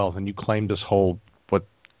year as well, and you claimed this whole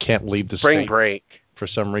can't leave the spring state break for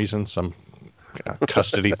some reason, some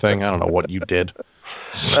custody thing. I don't know what you did.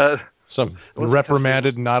 Some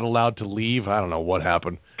reprimanded, not allowed to leave. I don't know what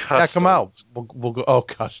happened. Customs. Yeah, come out. We'll go. Oh,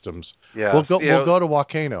 customs. Yeah, we'll go to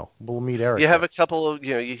Volcano. We'll meet Eric. You have a couple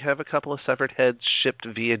of severed heads shipped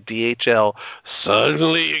via DHL.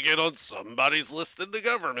 Suddenly, you get on somebody's list in the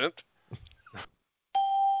government.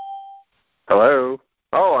 Hello.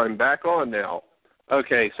 Oh, I'm back on now.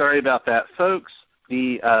 Okay, sorry about that, folks.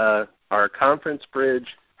 Our conference bridge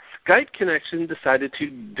Skype connection decided to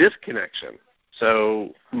disconnection.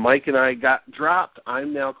 So Mike and I got dropped.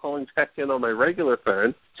 I'm now calling back in on my regular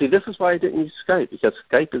phone. See, this is why I didn't use Skype, because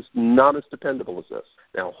Skype is not as dependable as this.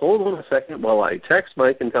 Now, hold on a second while I text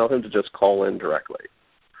Mike and tell him to just call in directly.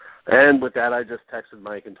 And with that, I just texted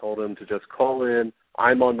Mike and told him to just call in.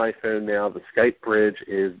 I'm on my phone now. The Skype bridge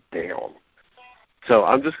is down. So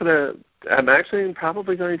I'm just going to I'm actually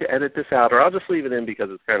probably going to edit this out, or I'll just leave it in because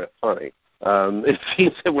it's kind of funny. It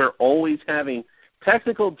seems that we're always having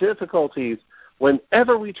technical difficulties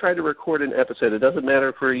whenever we try to record an episode. It doesn't matter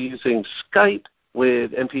if we're using Skype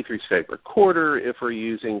with MP3 Skype Recorder, if we're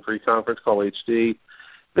using Free Conference Call HD.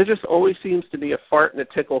 There just always seems to be a fart and a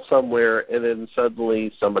tickle somewhere, and then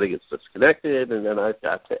suddenly somebody gets disconnected, and then I've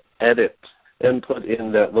got to edit and put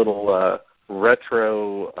in that little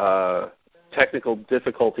retro technical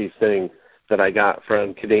difficulties thing that I got from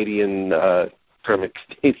a Canadian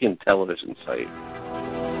television site.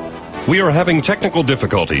 We are having technical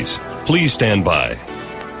difficulties. Please stand by.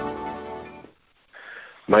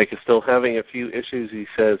 Mike is still having a few issues. He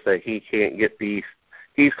says that he can't get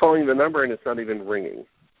he's calling the number and it's not even ringing.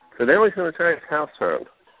 So now he's going to try his house phone.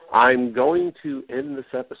 I'm going to end this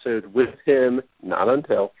episode with him, not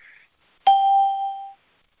until.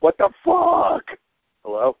 What the fuck?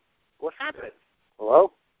 Hello? What happened?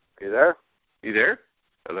 Hello? Are you there? You there?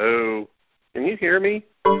 Hello? Can you hear me?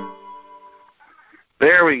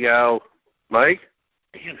 There we go. Mike?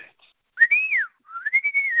 Damn it.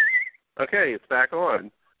 Okay, it's back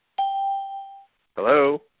on.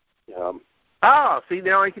 Hello? See,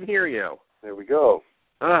 now I can hear you. There we go.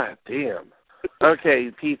 Ah, damn.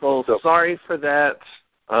 Okay, people, sorry for that.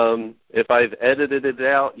 If I've edited it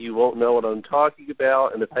out, you won't know what I'm talking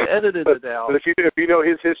about. And if I edited it out... But if you know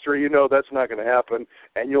his history, you know that's not going to happen.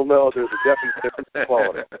 And you'll know there's a definite difference in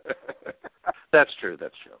quality. That's true.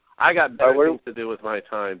 I got better things to do with my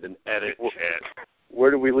time than edit shit.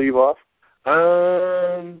 Where did we leave off?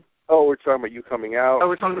 We're talking about you coming out.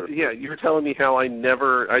 Oh, you were telling me how I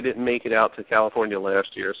didn't make it out to California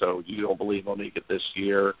last year, so you don't believe I'll make it this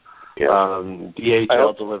year. Yeah.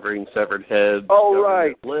 DHL delivering severed heads. Oh,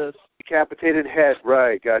 right. Bliss. Decapitated head.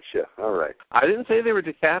 Right, gotcha. All right. I didn't say they were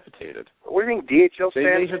decapitated. What do you think DHL stands for? They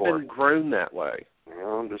may have been grown that way.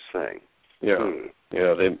 Well, I'm just saying. Yeah.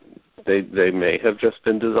 Yeah, they may have just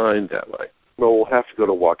been designed that way. Well, we'll have to go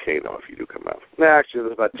to Volcano if you do come out. Actually,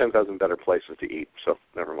 there's about 10,000 better places to eat, so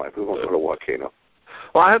never mind. We won't go to Volcano.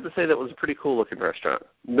 Well, I have to say that was a pretty cool-looking restaurant.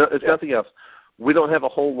 No, it's nothing else. We don't have a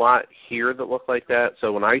whole lot here that look like that,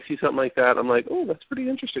 so when I see something like that, I'm like, oh, that's pretty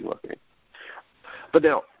interesting looking. But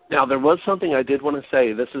now there was something I did want to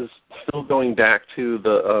say. This is still going back to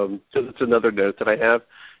the it's another note that I have,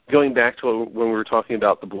 going back to when we were talking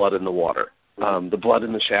about the blood in the water, the blood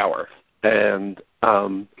in the shower, and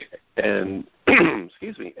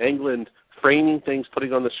excuse me, Englund framing things,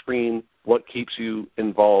 putting on the screen what keeps you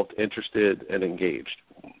involved, interested, and engaged.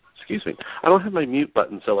 Excuse me. I don't have my mute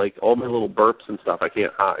button, so like all my little burps and stuff I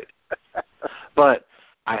can't hide. But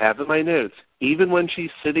I have in my notes, even when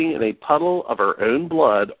she's sitting in a puddle of her own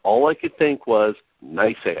blood, all I could think was,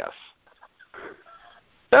 nice ass.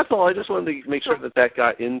 That's all. I just wanted to make sure that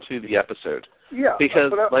got into the episode. Yeah.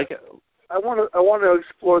 Because I want to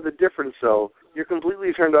explore the difference, though. You're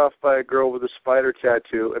completely turned off by a girl with a spider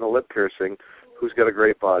tattoo and a lip piercing who's got a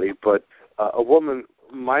great body, but a woman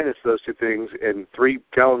minus those two things and 3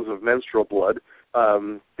 gallons of menstrual blood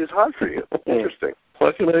is hot for you. Interesting.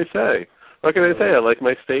 What can I say? I like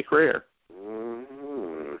my steak rare.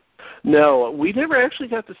 Mm-hmm. No, we never actually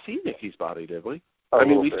got to see Nikki's body, did we? I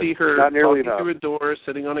mean, we see her talking through a door,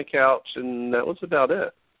 sitting on a couch, and that was about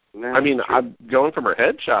it. I mean, I'm going from her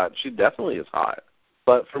headshot. She definitely is hot.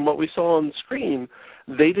 But from what we saw on the screen,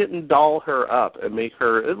 they didn't doll her up and make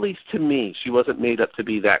her, at least to me, she wasn't made up to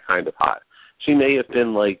be that kind of hot. She may have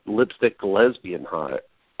been like lipstick lesbian hot.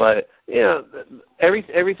 But, yeah,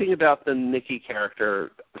 everything about the Nikki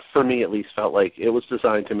character, for me at least, felt like it was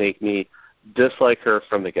designed to make me dislike her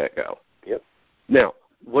from the get-go. Yep. Now,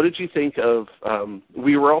 what did you think of,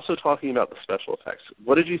 we were also talking about the special effects.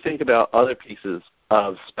 What did you think about other pieces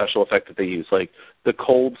of special effect that they use, like the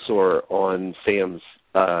cold sore on Sam's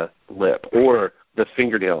lip or the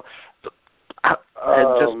fingernail? And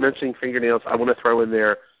just mentioning fingernails, I want to throw in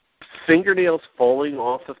there, fingernails falling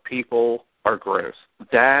off of people are gross.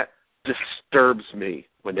 That disturbs me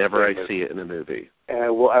whenever I see it in a movie. And I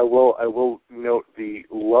will note the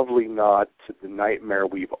lovely nod to the nightmare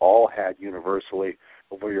we've all had universally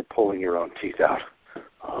of where you're pulling your own teeth out.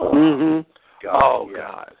 Oh,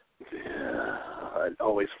 God. Yeah. It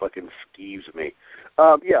always fucking skeeves me.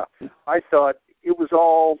 Yeah, I thought it was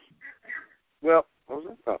all, well, what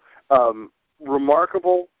was it?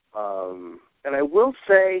 Remarkable. And I will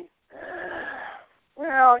say,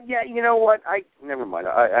 well, yeah, you know what? Never mind.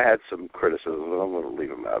 I had some criticism, but I'm going to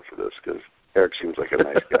leave him out for this because Eric seems like a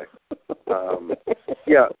nice guy.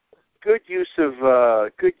 Yeah, good use of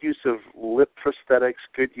lip prosthetics.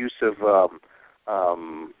 Good use of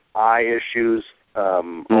eye issues.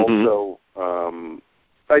 Also,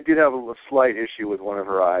 I did have a slight issue with one of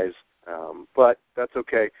her eyes. But that's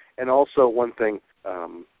okay. And also one thing,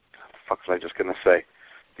 fuck was I just going to say?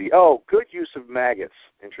 Good use of maggots.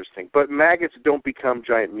 Interesting. But maggots don't become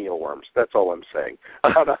giant mealworms. That's all I'm saying.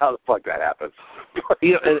 I don't know how the fuck that happens.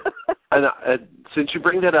 and since you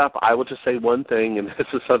bring that up, I will just say one thing, and this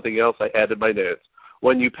is something else I had in my notes.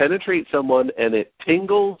 When you penetrate someone and it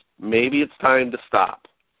tingles, maybe it's time to stop,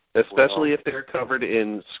 especially if they're covered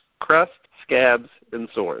in crust, scabs, and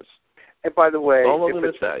sores. And by the way, all I'm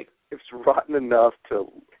going to say. If it's rotten enough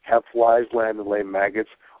to have flies land and lay maggots,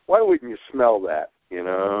 why wouldn't you smell that? You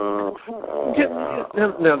know?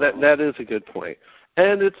 No, that is a good point.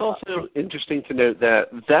 And it's also interesting to note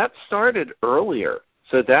that started earlier.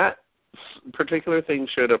 So that particular thing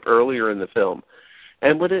showed up earlier in the film.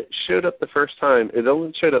 And when it showed up the first time, it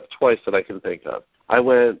only showed up twice that I can think of. I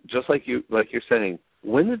went, just like you're saying,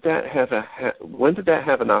 when did that have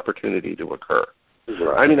an opportunity to occur?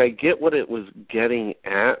 Right. I mean, I get what it was getting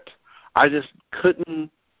at. I just couldn't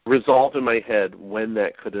resolve in my head when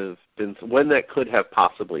that could have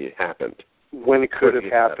possibly happened. When it could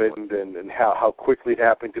have happened and how quickly it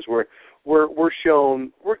happened, because we're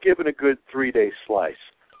given a good 3-day slice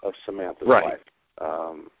of Samantha's life.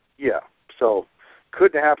 So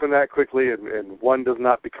couldn't happen that quickly, and one does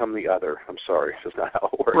not become the other. I'm sorry, that's not how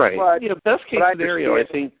it works. Right. But, best case scenario, I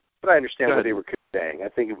think. But I understand what they were conveying. I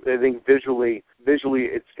think visually,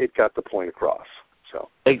 it got the point across. So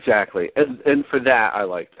exactly, and for that, I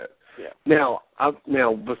liked it. Yeah. Now,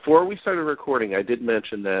 before we started recording, I did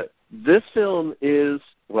mention that this film is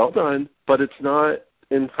well done, but it's not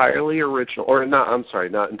entirely original, not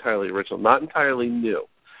entirely original, not entirely new.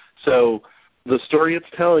 So the story it's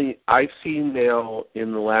telling, I've seen now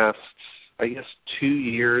in the last, I guess, 2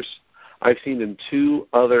 years, I've seen in 2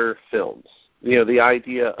 other films. You know, the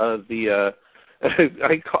idea of the,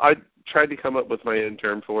 I tried to come up with my own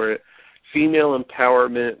term for it, female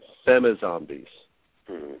empowerment femizombies.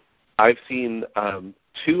 Mm-hmm. I've seen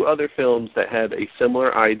 2 other films that had a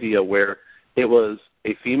similar idea where it was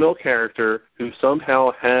a female character who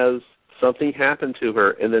somehow has something happen to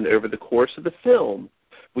her, and then over the course of the film,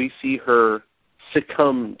 we see her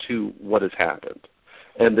succumb to what has happened.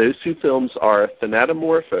 And those 2 films are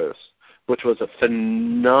Thanatomorphos, which was a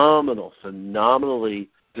phenomenally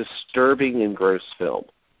disturbing and gross film.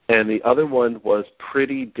 And the other one was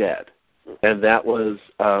Pretty Dead. And that was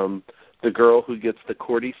the girl who gets the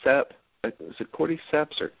cordyceps. Is it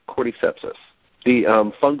cordyceps or cordycepsis? The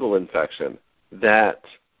fungal infection that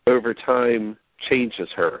over time changes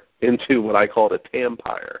her into what I called a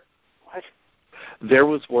tampire. What? There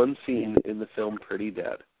was one scene in the film Pretty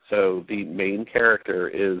Dead. So the main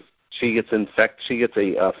character she gets a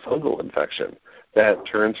fungal infection that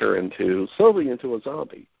turns her slowly into a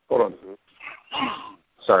zombie. Hold on.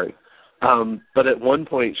 Sorry. But at one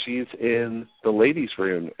point, she's in the ladies'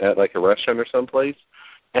 room at like a restaurant or someplace,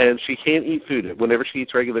 and she can't eat food. Whenever she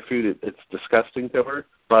eats regular food, it's disgusting to her,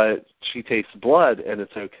 but she tastes blood, and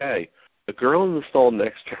it's okay. The girl in the stall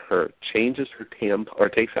next to her changes her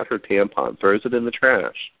takes out her tampon, throws it in the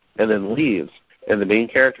trash, and then leaves. And the main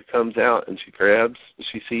character comes out, and she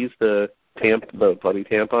sees the bloody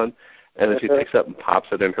tampon, and then she picks up and pops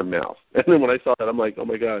it in her mouth. And then when I saw that, I'm like, oh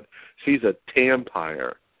my God, she's a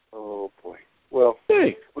tampire. Oh boy. Well,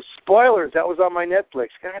 hey. Well, spoilers. That was on my Netflix.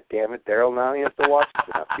 God damn it, Daryl. Now you have to watch it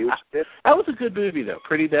now. See what you did? That was a good movie, though.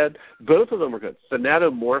 Pretty Dead. Both of them were good.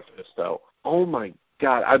 Thanatomorphos, though. Oh my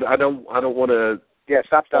God. I don't want to. Yeah,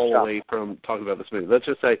 stop. Away from talking about this movie. Let's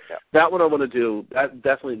just say that one I want to do. That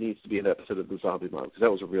definitely needs to be an episode of the Zombie Mom, because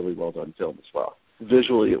that was a really well done film as well.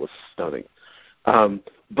 Visually, it was stunning.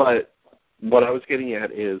 But what I was getting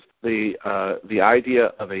at is the idea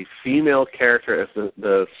of a female character as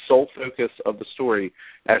the sole focus of the story,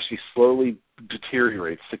 as she slowly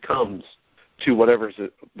deteriorates, succumbs to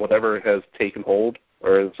whatever has taken hold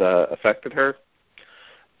or has affected her.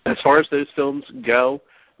 As far as those films go,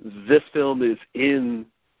 this film is in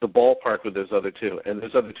the ballpark with those other 2, and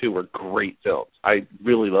those other 2 were great films. I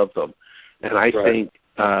really loved them. And I think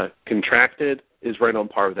Contracted is right on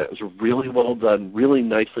par with that. It was a really well done, really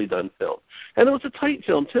nicely done film. And it was a tight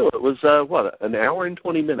film, too. It was, an hour and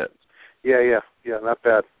 20 minutes. Yeah, not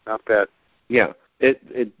bad. Yeah.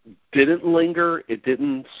 It didn't linger. It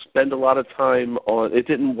didn't spend a lot of time it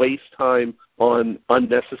didn't waste time on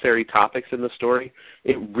unnecessary topics in the story.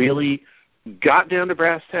 It really got down to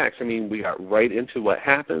brass tacks. I mean, we got right into what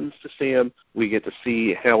happens to Sam. We get to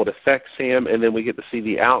see how it affects Sam, and then we get to see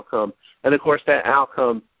the outcome. And, of course, that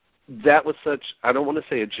outcome, that was I don't want to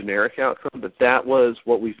say a generic outcome, but that was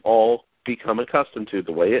what we've all become accustomed to.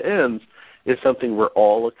 The way it ends is something we're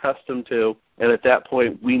all accustomed to, and at that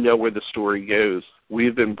point, we know where the story goes.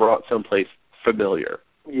 We've been brought someplace familiar.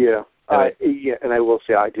 Yeah, Yeah, and I will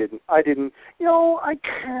say I didn't. You know,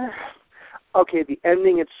 okay, the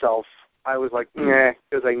ending itself, I was like, nah,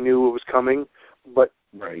 because I knew it was coming. But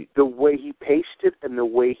the way he paced it and the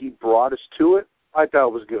way he brought us to it, I thought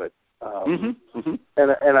it was good.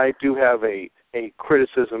 And I do have a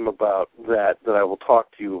criticism about that I will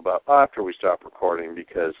talk to you about after we stop recording,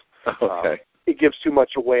 because it gives too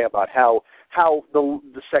much away about how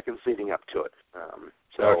the seconds leading up to it.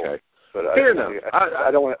 But fair enough.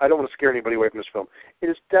 I don't want to scare anybody away from this film. It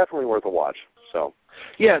is definitely worth a watch. So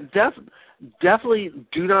yeah, definitely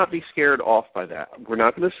do not be scared off by that. We're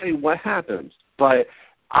not going to say what happens, but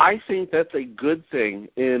I think that's a good thing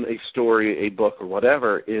in a story, a book, or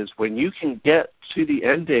whatever, is when you can get to the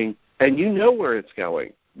ending and you know where it's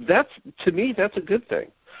going. To me, that's a good thing.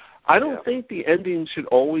 I don't think the ending should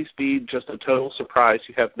always be just a total surprise.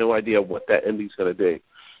 You have no idea what that ending's going to be.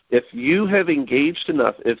 If you have engaged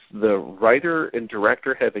enough, if the writer and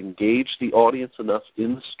director have engaged the audience enough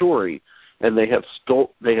in the story, and they have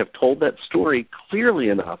told that story clearly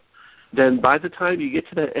enough, then by the time you get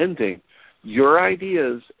to that ending, your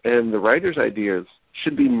ideas and the writer's ideas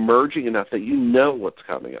should be merging enough that you know what's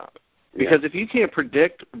coming up. Because if you can't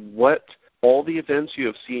predict what all the events you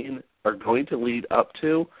have seen are going to lead up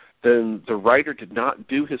to, then the writer did not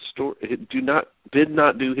do his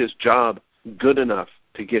job good enough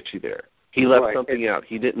to get you there. He left something out.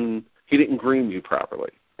 He didn't groom you properly.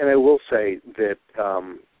 And I will say that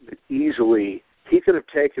easily he could have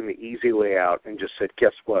taken the easy way out and just said,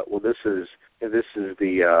 "Guess what? Well, this is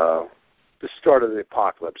the start of the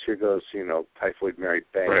apocalypse. Here goes, Typhoid Mary,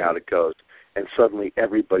 bang, out it goes." And suddenly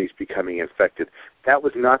everybody's becoming infected. That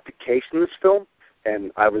was not the case in this film,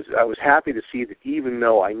 and I was happy to see that even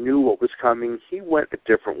though I knew what was coming, he went a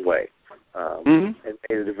different way. And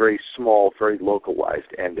made it a very small, very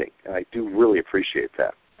localized ending, and I do really appreciate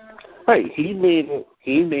that. Right, he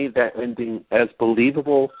made that ending as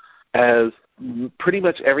believable as pretty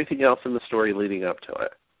much everything else in the story leading up to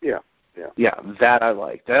it. Yeah, that I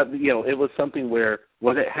liked. That it was something where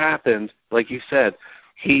when it happened, like you said,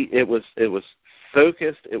 it was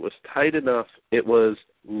focused, it was tight enough, it was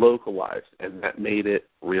localized, and that made it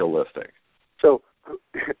realistic. So,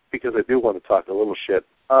 because I do want to talk a little shit.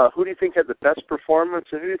 Who do you think had the best performance,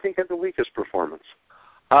 and who do you think had the weakest performance?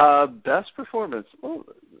 Best performance?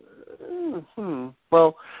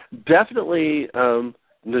 Well, definitely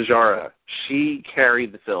Najara. She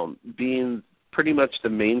carried the film, being pretty much the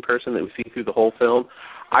main person that we see through the whole film.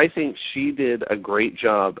 I think she did a great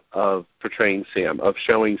job of portraying Sam, of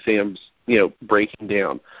showing Sam's, breaking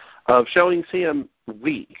down, of showing Sam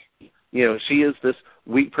weak. She is this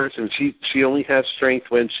weak person. She only has strength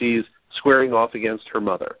when she's squaring off against her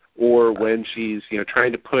mother, or when she's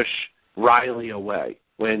trying to push Riley away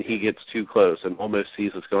when he gets too close and almost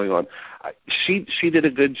sees what's going on. She did a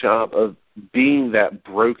good job of being that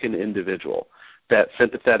broken individual, that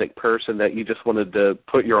sympathetic person that you just wanted to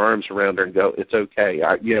put your arms around her and go, "It's okay.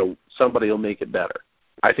 Somebody will make it better."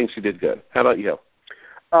 I think she did good. How about you?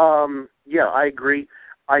 Yeah, I agree.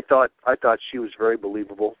 I thought she was very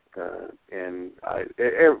believable, and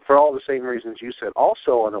for all the same reasons you said.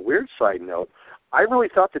 Also, on a weird side note, I really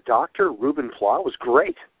thought the doctor, Ruben Pla, was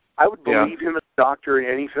great. I would believe him as a doctor in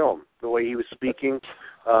any film. The way he was speaking,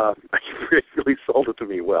 he really sold it to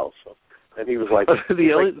me well. So, and he was like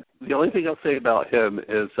the only thing I'll say about him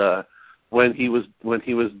is when he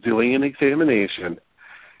was doing an examination,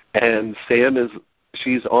 and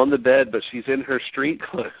she's on the bed, but she's in her street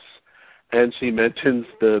clothes. And she mentions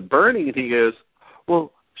the burning, and he goes,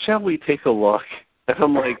 "Well, shall we take a look?" And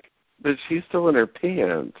I'm like, "But she's still in her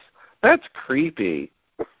pants. That's creepy.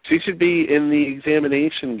 She should be in the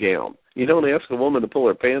examination gown. You don't ask a woman to pull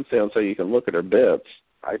her pants down so you can look at her bits."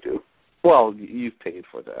 I do. Well, you've paid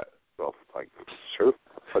for that. Well, sure.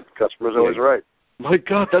 But the customer's always right. My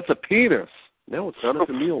God, that's a penis. No, it's not. It's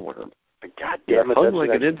a mealworm. God damn it, hung that's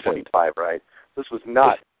like an infant. Right? This was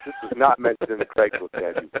not mentioned in the Craigslist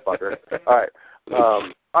ad, you fucker. All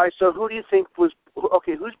right. So who do you think was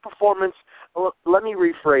okay? Whose performance? Well, let me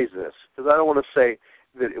rephrase this, because I don't want to say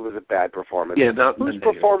that it was a bad performance. Yeah, whose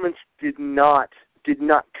performance did not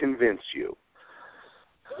convince you?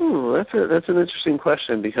 That's an interesting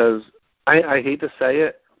question, because I hate to say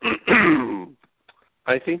it.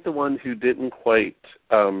 I think the one who didn't quite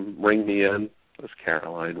ring me in was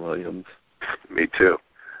Caroline Williams. Me too.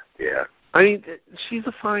 Yeah. I mean, she's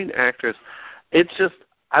a fine actress. It's just,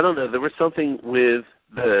 I don't know, there was something with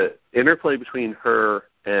the interplay between her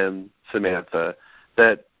and Samantha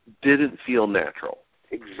that didn't feel natural.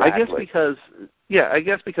 Exactly. I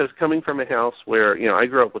guess because coming from a house where, I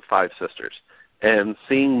grew up with 5 sisters, and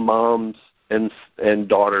seeing moms and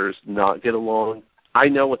daughters not get along, I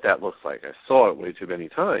know what that looks like. I saw it way too many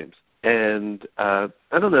times. And I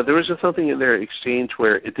don't know, there was just something in their exchange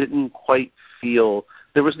where it didn't quite feel,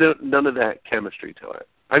 there was none of that chemistry to it.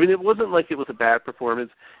 I mean, it wasn't like it was a bad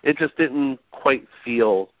performance. It just didn't quite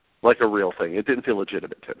feel like a real thing. It didn't feel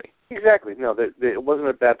legitimate to me. Exactly. No, it wasn't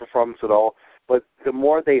a bad performance at all. But the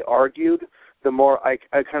more they argued, the more I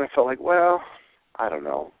kind of felt like, well, I don't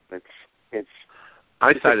know.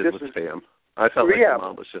 I sided with Sam. I felt like the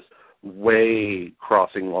mom was just way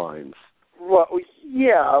crossing lines. Well,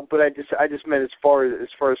 yeah, but I just meant as far as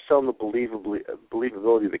selling the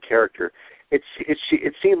believability of the character, it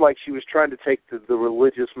seemed like she was trying to take the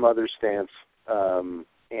religious mother stance,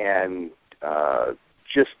 and I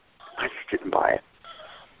just didn't buy it.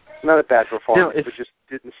 Not a bad performance, but just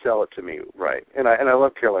didn't sell it to me right. And I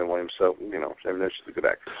love Caroline Williams, so I know she's a good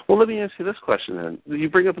actress. Well, let me ask you this question then. You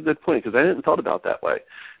bring up a good point because I hadn't thought about that way.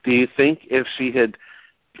 Do you think if she had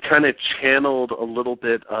kind of channeled a little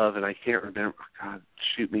bit of, and I can't remember, God,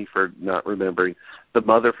 shoot me for not remembering, the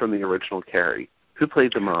mother from the original Carrie. Who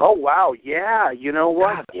played the mom? Oh, wow, yeah, you know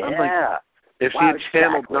what? God, yeah. If she had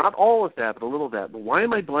channeled not all of that, but a little of that, but why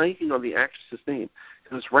am I blanking on the actress's name?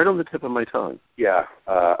 Because it's right on the tip of my tongue. Yeah,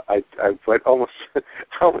 I almost said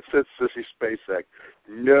Sissy Spacek.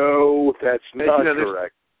 No, that's not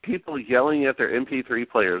correct. People yelling at their MP3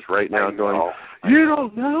 players right now going, you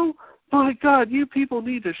don't know? My God, you people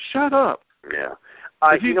need to shut up. Yeah.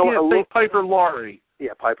 If you can't say Piper Laurie.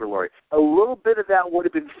 Yeah, Piper Laurie. A little bit of that would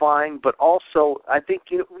have been fine, but also I think,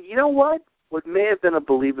 you know what? What may have been a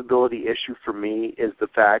believability issue for me is the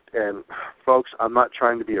fact, and folks, I'm not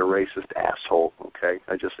trying to be a racist asshole, okay?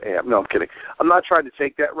 I just am. No, I'm kidding. I'm not trying to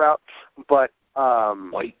take that route, but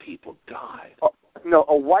white people died. No,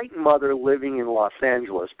 a white mother living in Los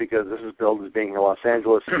Angeles, because this is billed as being in Los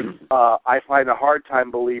Angeles, I find a hard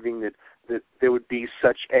time believing that there would be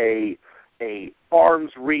such a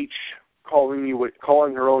arm's reach calling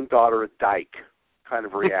her own daughter a dyke kind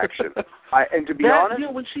of reaction. And to be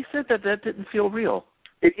honest, when she said that didn't feel real.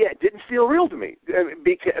 It didn't feel real to me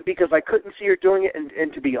because I couldn't see her doing it.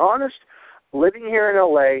 And to be honest, living here in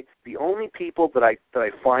LA, the only people that I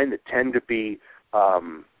find that tend to be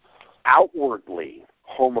outwardly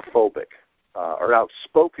homophobic or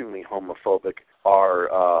outspokenly homophobic are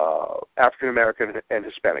African American and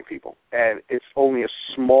Hispanic people, and it's only a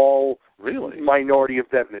small minority of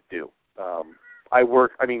them that do. I've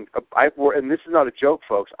worked, and this is not a joke,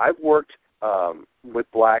 folks. I've worked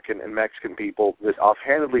with black and Mexican people that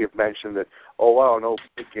offhandedly have mentioned that, I don't know,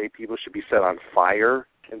 gay people should be set on fire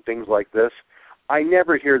and things like this. I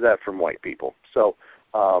never hear that from white people. So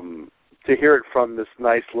to hear it from this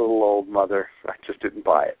nice little old mother, I just didn't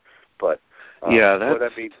buy it. But and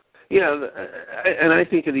I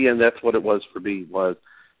think in the end that's what it was for me, was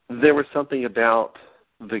there was something about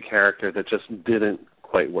the character that just didn't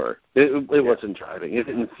quite work. It wasn't driving. It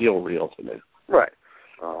didn't feel real to me. Right.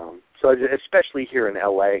 So especially here in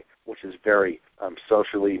LA, which is very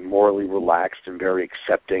socially, morally relaxed and very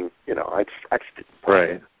accepting, I just didn't buy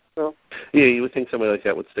it. So, you would think somebody like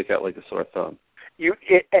that would stick out like a sore thumb.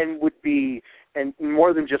 And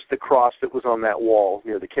more than just the cross that was on that wall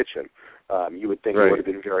near the kitchen. You would think it would have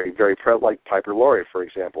been very, very proud, like Piper Laurie, for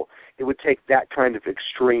example. It would take that kind of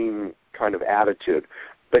extreme kind of attitude.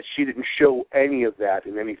 But she didn't show any of that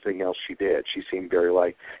in anything else she did. She seemed very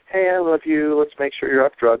like, hey, I love you. Let's make sure you're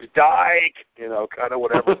off drugs. Dyke! Kind of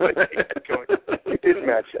whatever. It didn't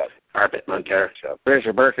match up. Carpet monkey. Where's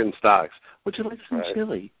your Birkenstocks? Would you like some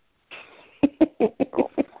chili?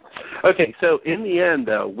 Okay, so in the end,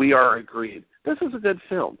 though, we are agreed. This is a good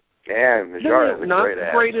film. Yeah, not the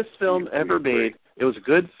greatest film ever made. It was a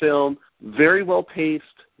good film, very well paced,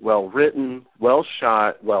 well written, well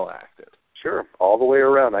shot, well acted. Sure, all the way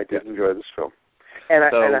around, I did enjoy this film. And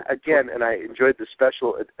I enjoyed the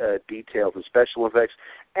special details, the special effects,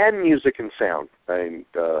 and music and sound. And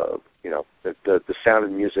the sound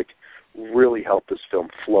and music really helped this film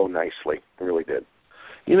flow nicely. It really did.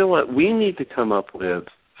 You know what? We need to come up with,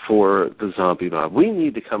 for the Zombie Mob, we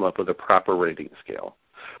need to come up with a proper rating scale.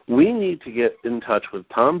 We need to get in touch with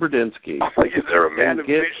Tom Brudzinski. Is there a man of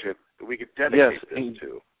vision that we could dedicate this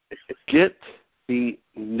to? Get the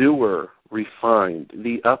newer, refined,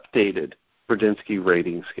 the updated Brudzinski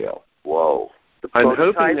rating scale. Whoa. I'm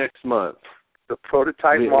hoping next month. The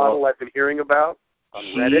prototype model I've been hearing about on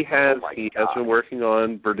Reddit? He has been working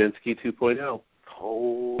on Brudzinski 2.0.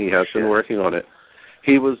 Holy He has been working on it.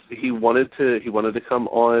 He wanted to come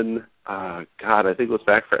on, I think it was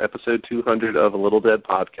back for episode 200 of A Little Dead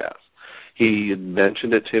podcast. He had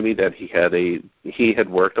mentioned it to me that he had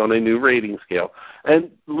worked on a new rating scale. And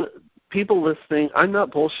people listening, I'm not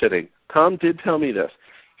bullshitting. Tom did tell me this.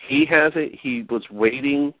 He was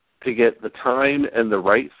waiting to get the time and the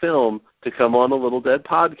right film to come on a Little Dead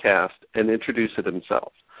podcast and introduce it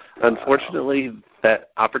himself. Unfortunately, that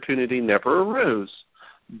opportunity never arose.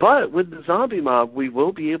 But with the Zombie Mob, we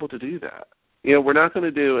will be able to do that. We're not going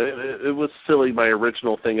to do it. It was silly, my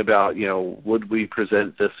original thing about, would we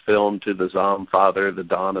present this film to the Zomfather, the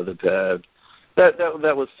Dawn of the Dead?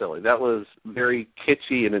 That was silly. That was very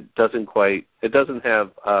kitschy, and it doesn't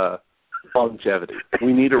have longevity.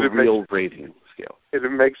 We need a real rating scale. It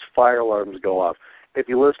makes fire alarms go off. If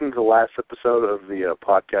you listen to the last episode of the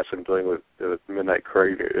podcast I'm doing with Midnight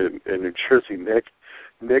Curry in New Jersey,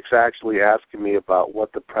 Nick's actually asking me about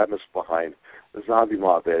what the premise behind the Zombie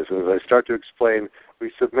Mob is. And as I start to explain, we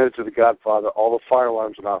submitted to the Godfather, all the fire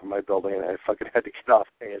alarms went off in my building, and I fucking had to get off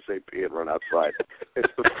ASAP and run outside.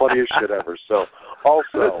 It's the funniest shit ever. So,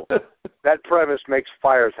 also, that premise makes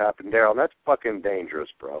fires happen, Daryl, and that's fucking dangerous,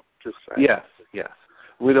 bro. Just saying. Yes.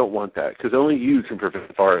 We don't want that, because only you can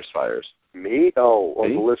prevent forest fires. Me? Oh,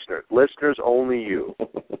 the listeners, only you.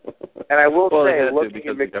 And I will say, looking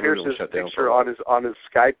at McPherson's picture on his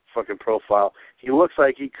Skype fucking profile, he looks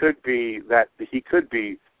like he could be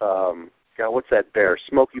what's that bear?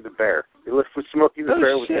 Smokey the Bear. He looks like Smokey the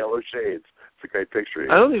Bear with yellow shades. It's a great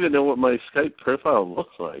picture. I don't even know what my Skype profile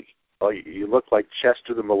looks like. Oh, you look like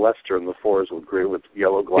Chester the Molester in the Forest with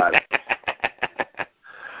yellow glasses.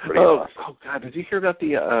 Awesome. Oh God! Did you hear about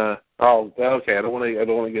the? Okay. I don't want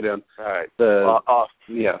to get in. All right.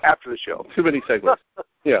 After the show. Too many segments.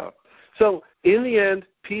 Yeah. So in the end,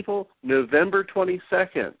 people, November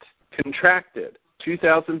 22nd, Contracted,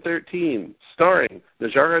 2013, starring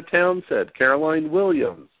Najara Townsend, Caroline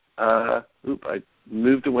Williams. I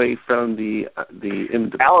moved away from the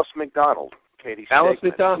Alice McDonald, Katie Stegman. Alice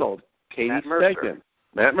McDonald, Katie Stegman,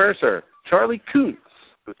 Matt Mercer, Charlie Kuntz.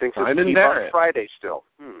 Who thinks Simon it's Barrett. on Friday still.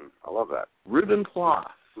 I love that. Ruben Plouffe.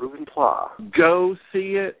 Go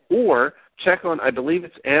see it, or check on, I believe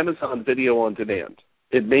it's Amazon Video on Demand.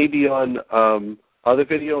 It may be on other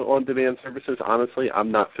video on demand services. Honestly,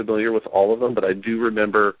 I'm not familiar with all of them, but I do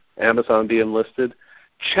remember Amazon being listed.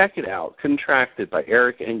 Check it out. Contracted by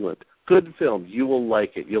Eric Englund. Good film. You will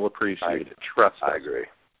like it. You'll appreciate it. Trust us. I agree.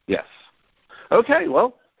 Yes. Okay,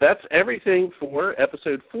 well, that's everything for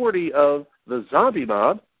episode 40 of The Zombie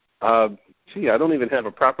Mob. I don't even have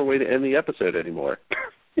a proper way to end the episode anymore.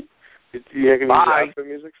 You can use outro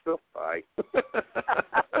music still? Bye.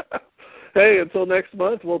 Hey, until next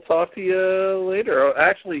month, we'll talk to you later.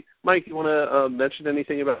 Actually, Mike, you want to mention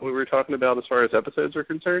anything about what we were talking about as far as episodes are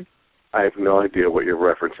concerned? I have no idea what you're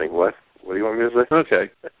referencing. What? What do you want me to say? Okay.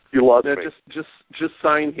 You lost me. Just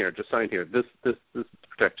sign here. Just sign here. This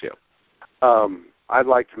protects you. I'd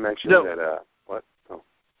like to mention that. What? Oh.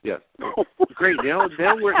 Yeah. Great. Now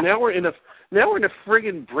we're in a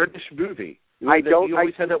friggin' British movie. You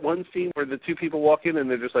always had that one scene where the two people walk in and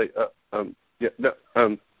they're just like, yeah.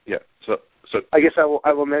 So I guess I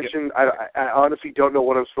will mention. Yeah. I honestly don't know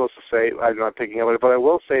what I'm supposed to say. I'm not picking up on it, but I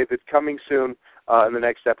will say that coming soon in the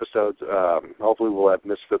next episodes, hopefully we'll have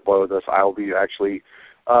Misfit Boy with us. I'll be actually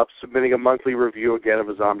submitting a monthly review again of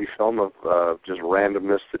a zombie film of just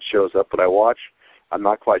randomness that shows up that I watch. I'm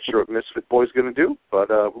not quite sure what Misfit Boy's going to do, but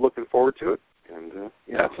looking forward to it. And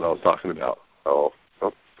that's what I was talking about. Oh.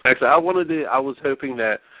 Actually, I was hoping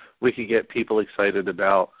that we could get people excited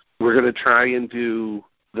about. We're going to try and do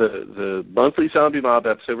the monthly Zombie Mob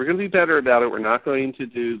episode. We're going to be better about it. We're not going to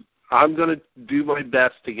do. I'm going to do my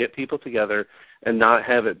best to get people together and not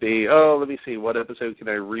have it be, let me see, what episode can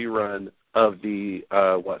I rerun of the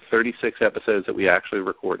 36 episodes that we actually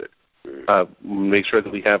recorded. Make sure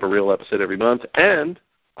that we have a real episode every month, and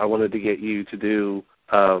I wanted to get you to do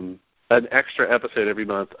an extra episode every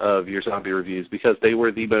month of your zombie reviews because they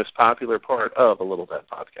were the most popular part of A Little Dead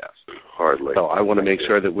podcast. Hardly. So I want to make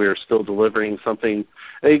sure that we're still delivering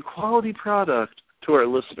a quality product to our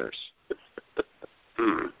listeners.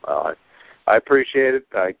 I appreciate it.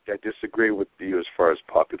 I disagree with you as far as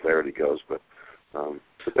popularity goes, but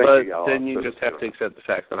then you just have to accept the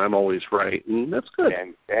fact that I'm always right, and that's good.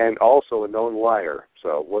 And also a known liar,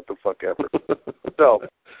 so what the fuck ever. So,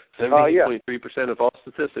 78.3% of all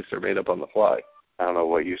statistics are made up on the fly. I don't know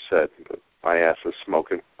what you said, but my ass is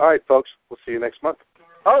smoking. All right, folks, we'll see you next month.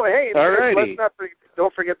 Oh, hey,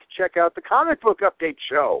 don't forget to check out the Comic Book Update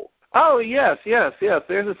show. Oh, yes.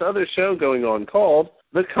 There's this other show going on called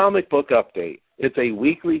The Comic Book Update. It's a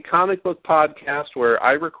weekly comic book podcast where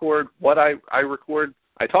I record what I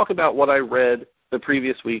talk about what I read the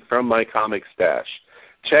previous week from my comic stash.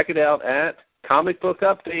 Check it out at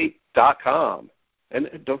comicbookupdate.com. And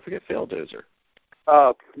don't forget Faildozer.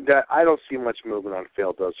 I don't see much movement on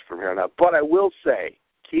Faildozer from here on out. But I will say,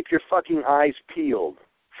 keep your fucking eyes peeled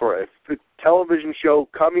for a television show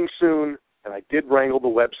coming soon, and I did wrangle the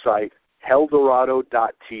website,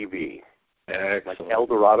 Heldorado.tv. Excellent. Like El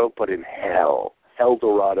Dorado, but in hell.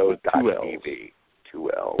 Heldorado.tv.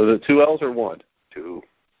 2 L's. Was it 2 L's or 1? 2.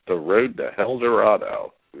 The Road to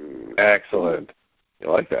Heldorado. Excellent. You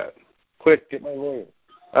like that? Quick, get my lawyer.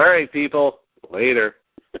 All right, people. Later.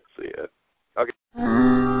 See ya. Okay.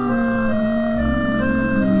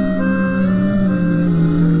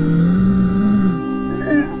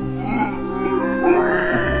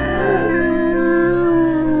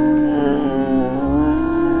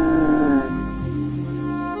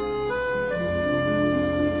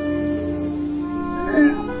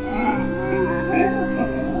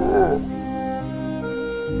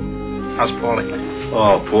 How's Paulie?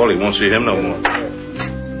 Oh, Paulie won't see him no more.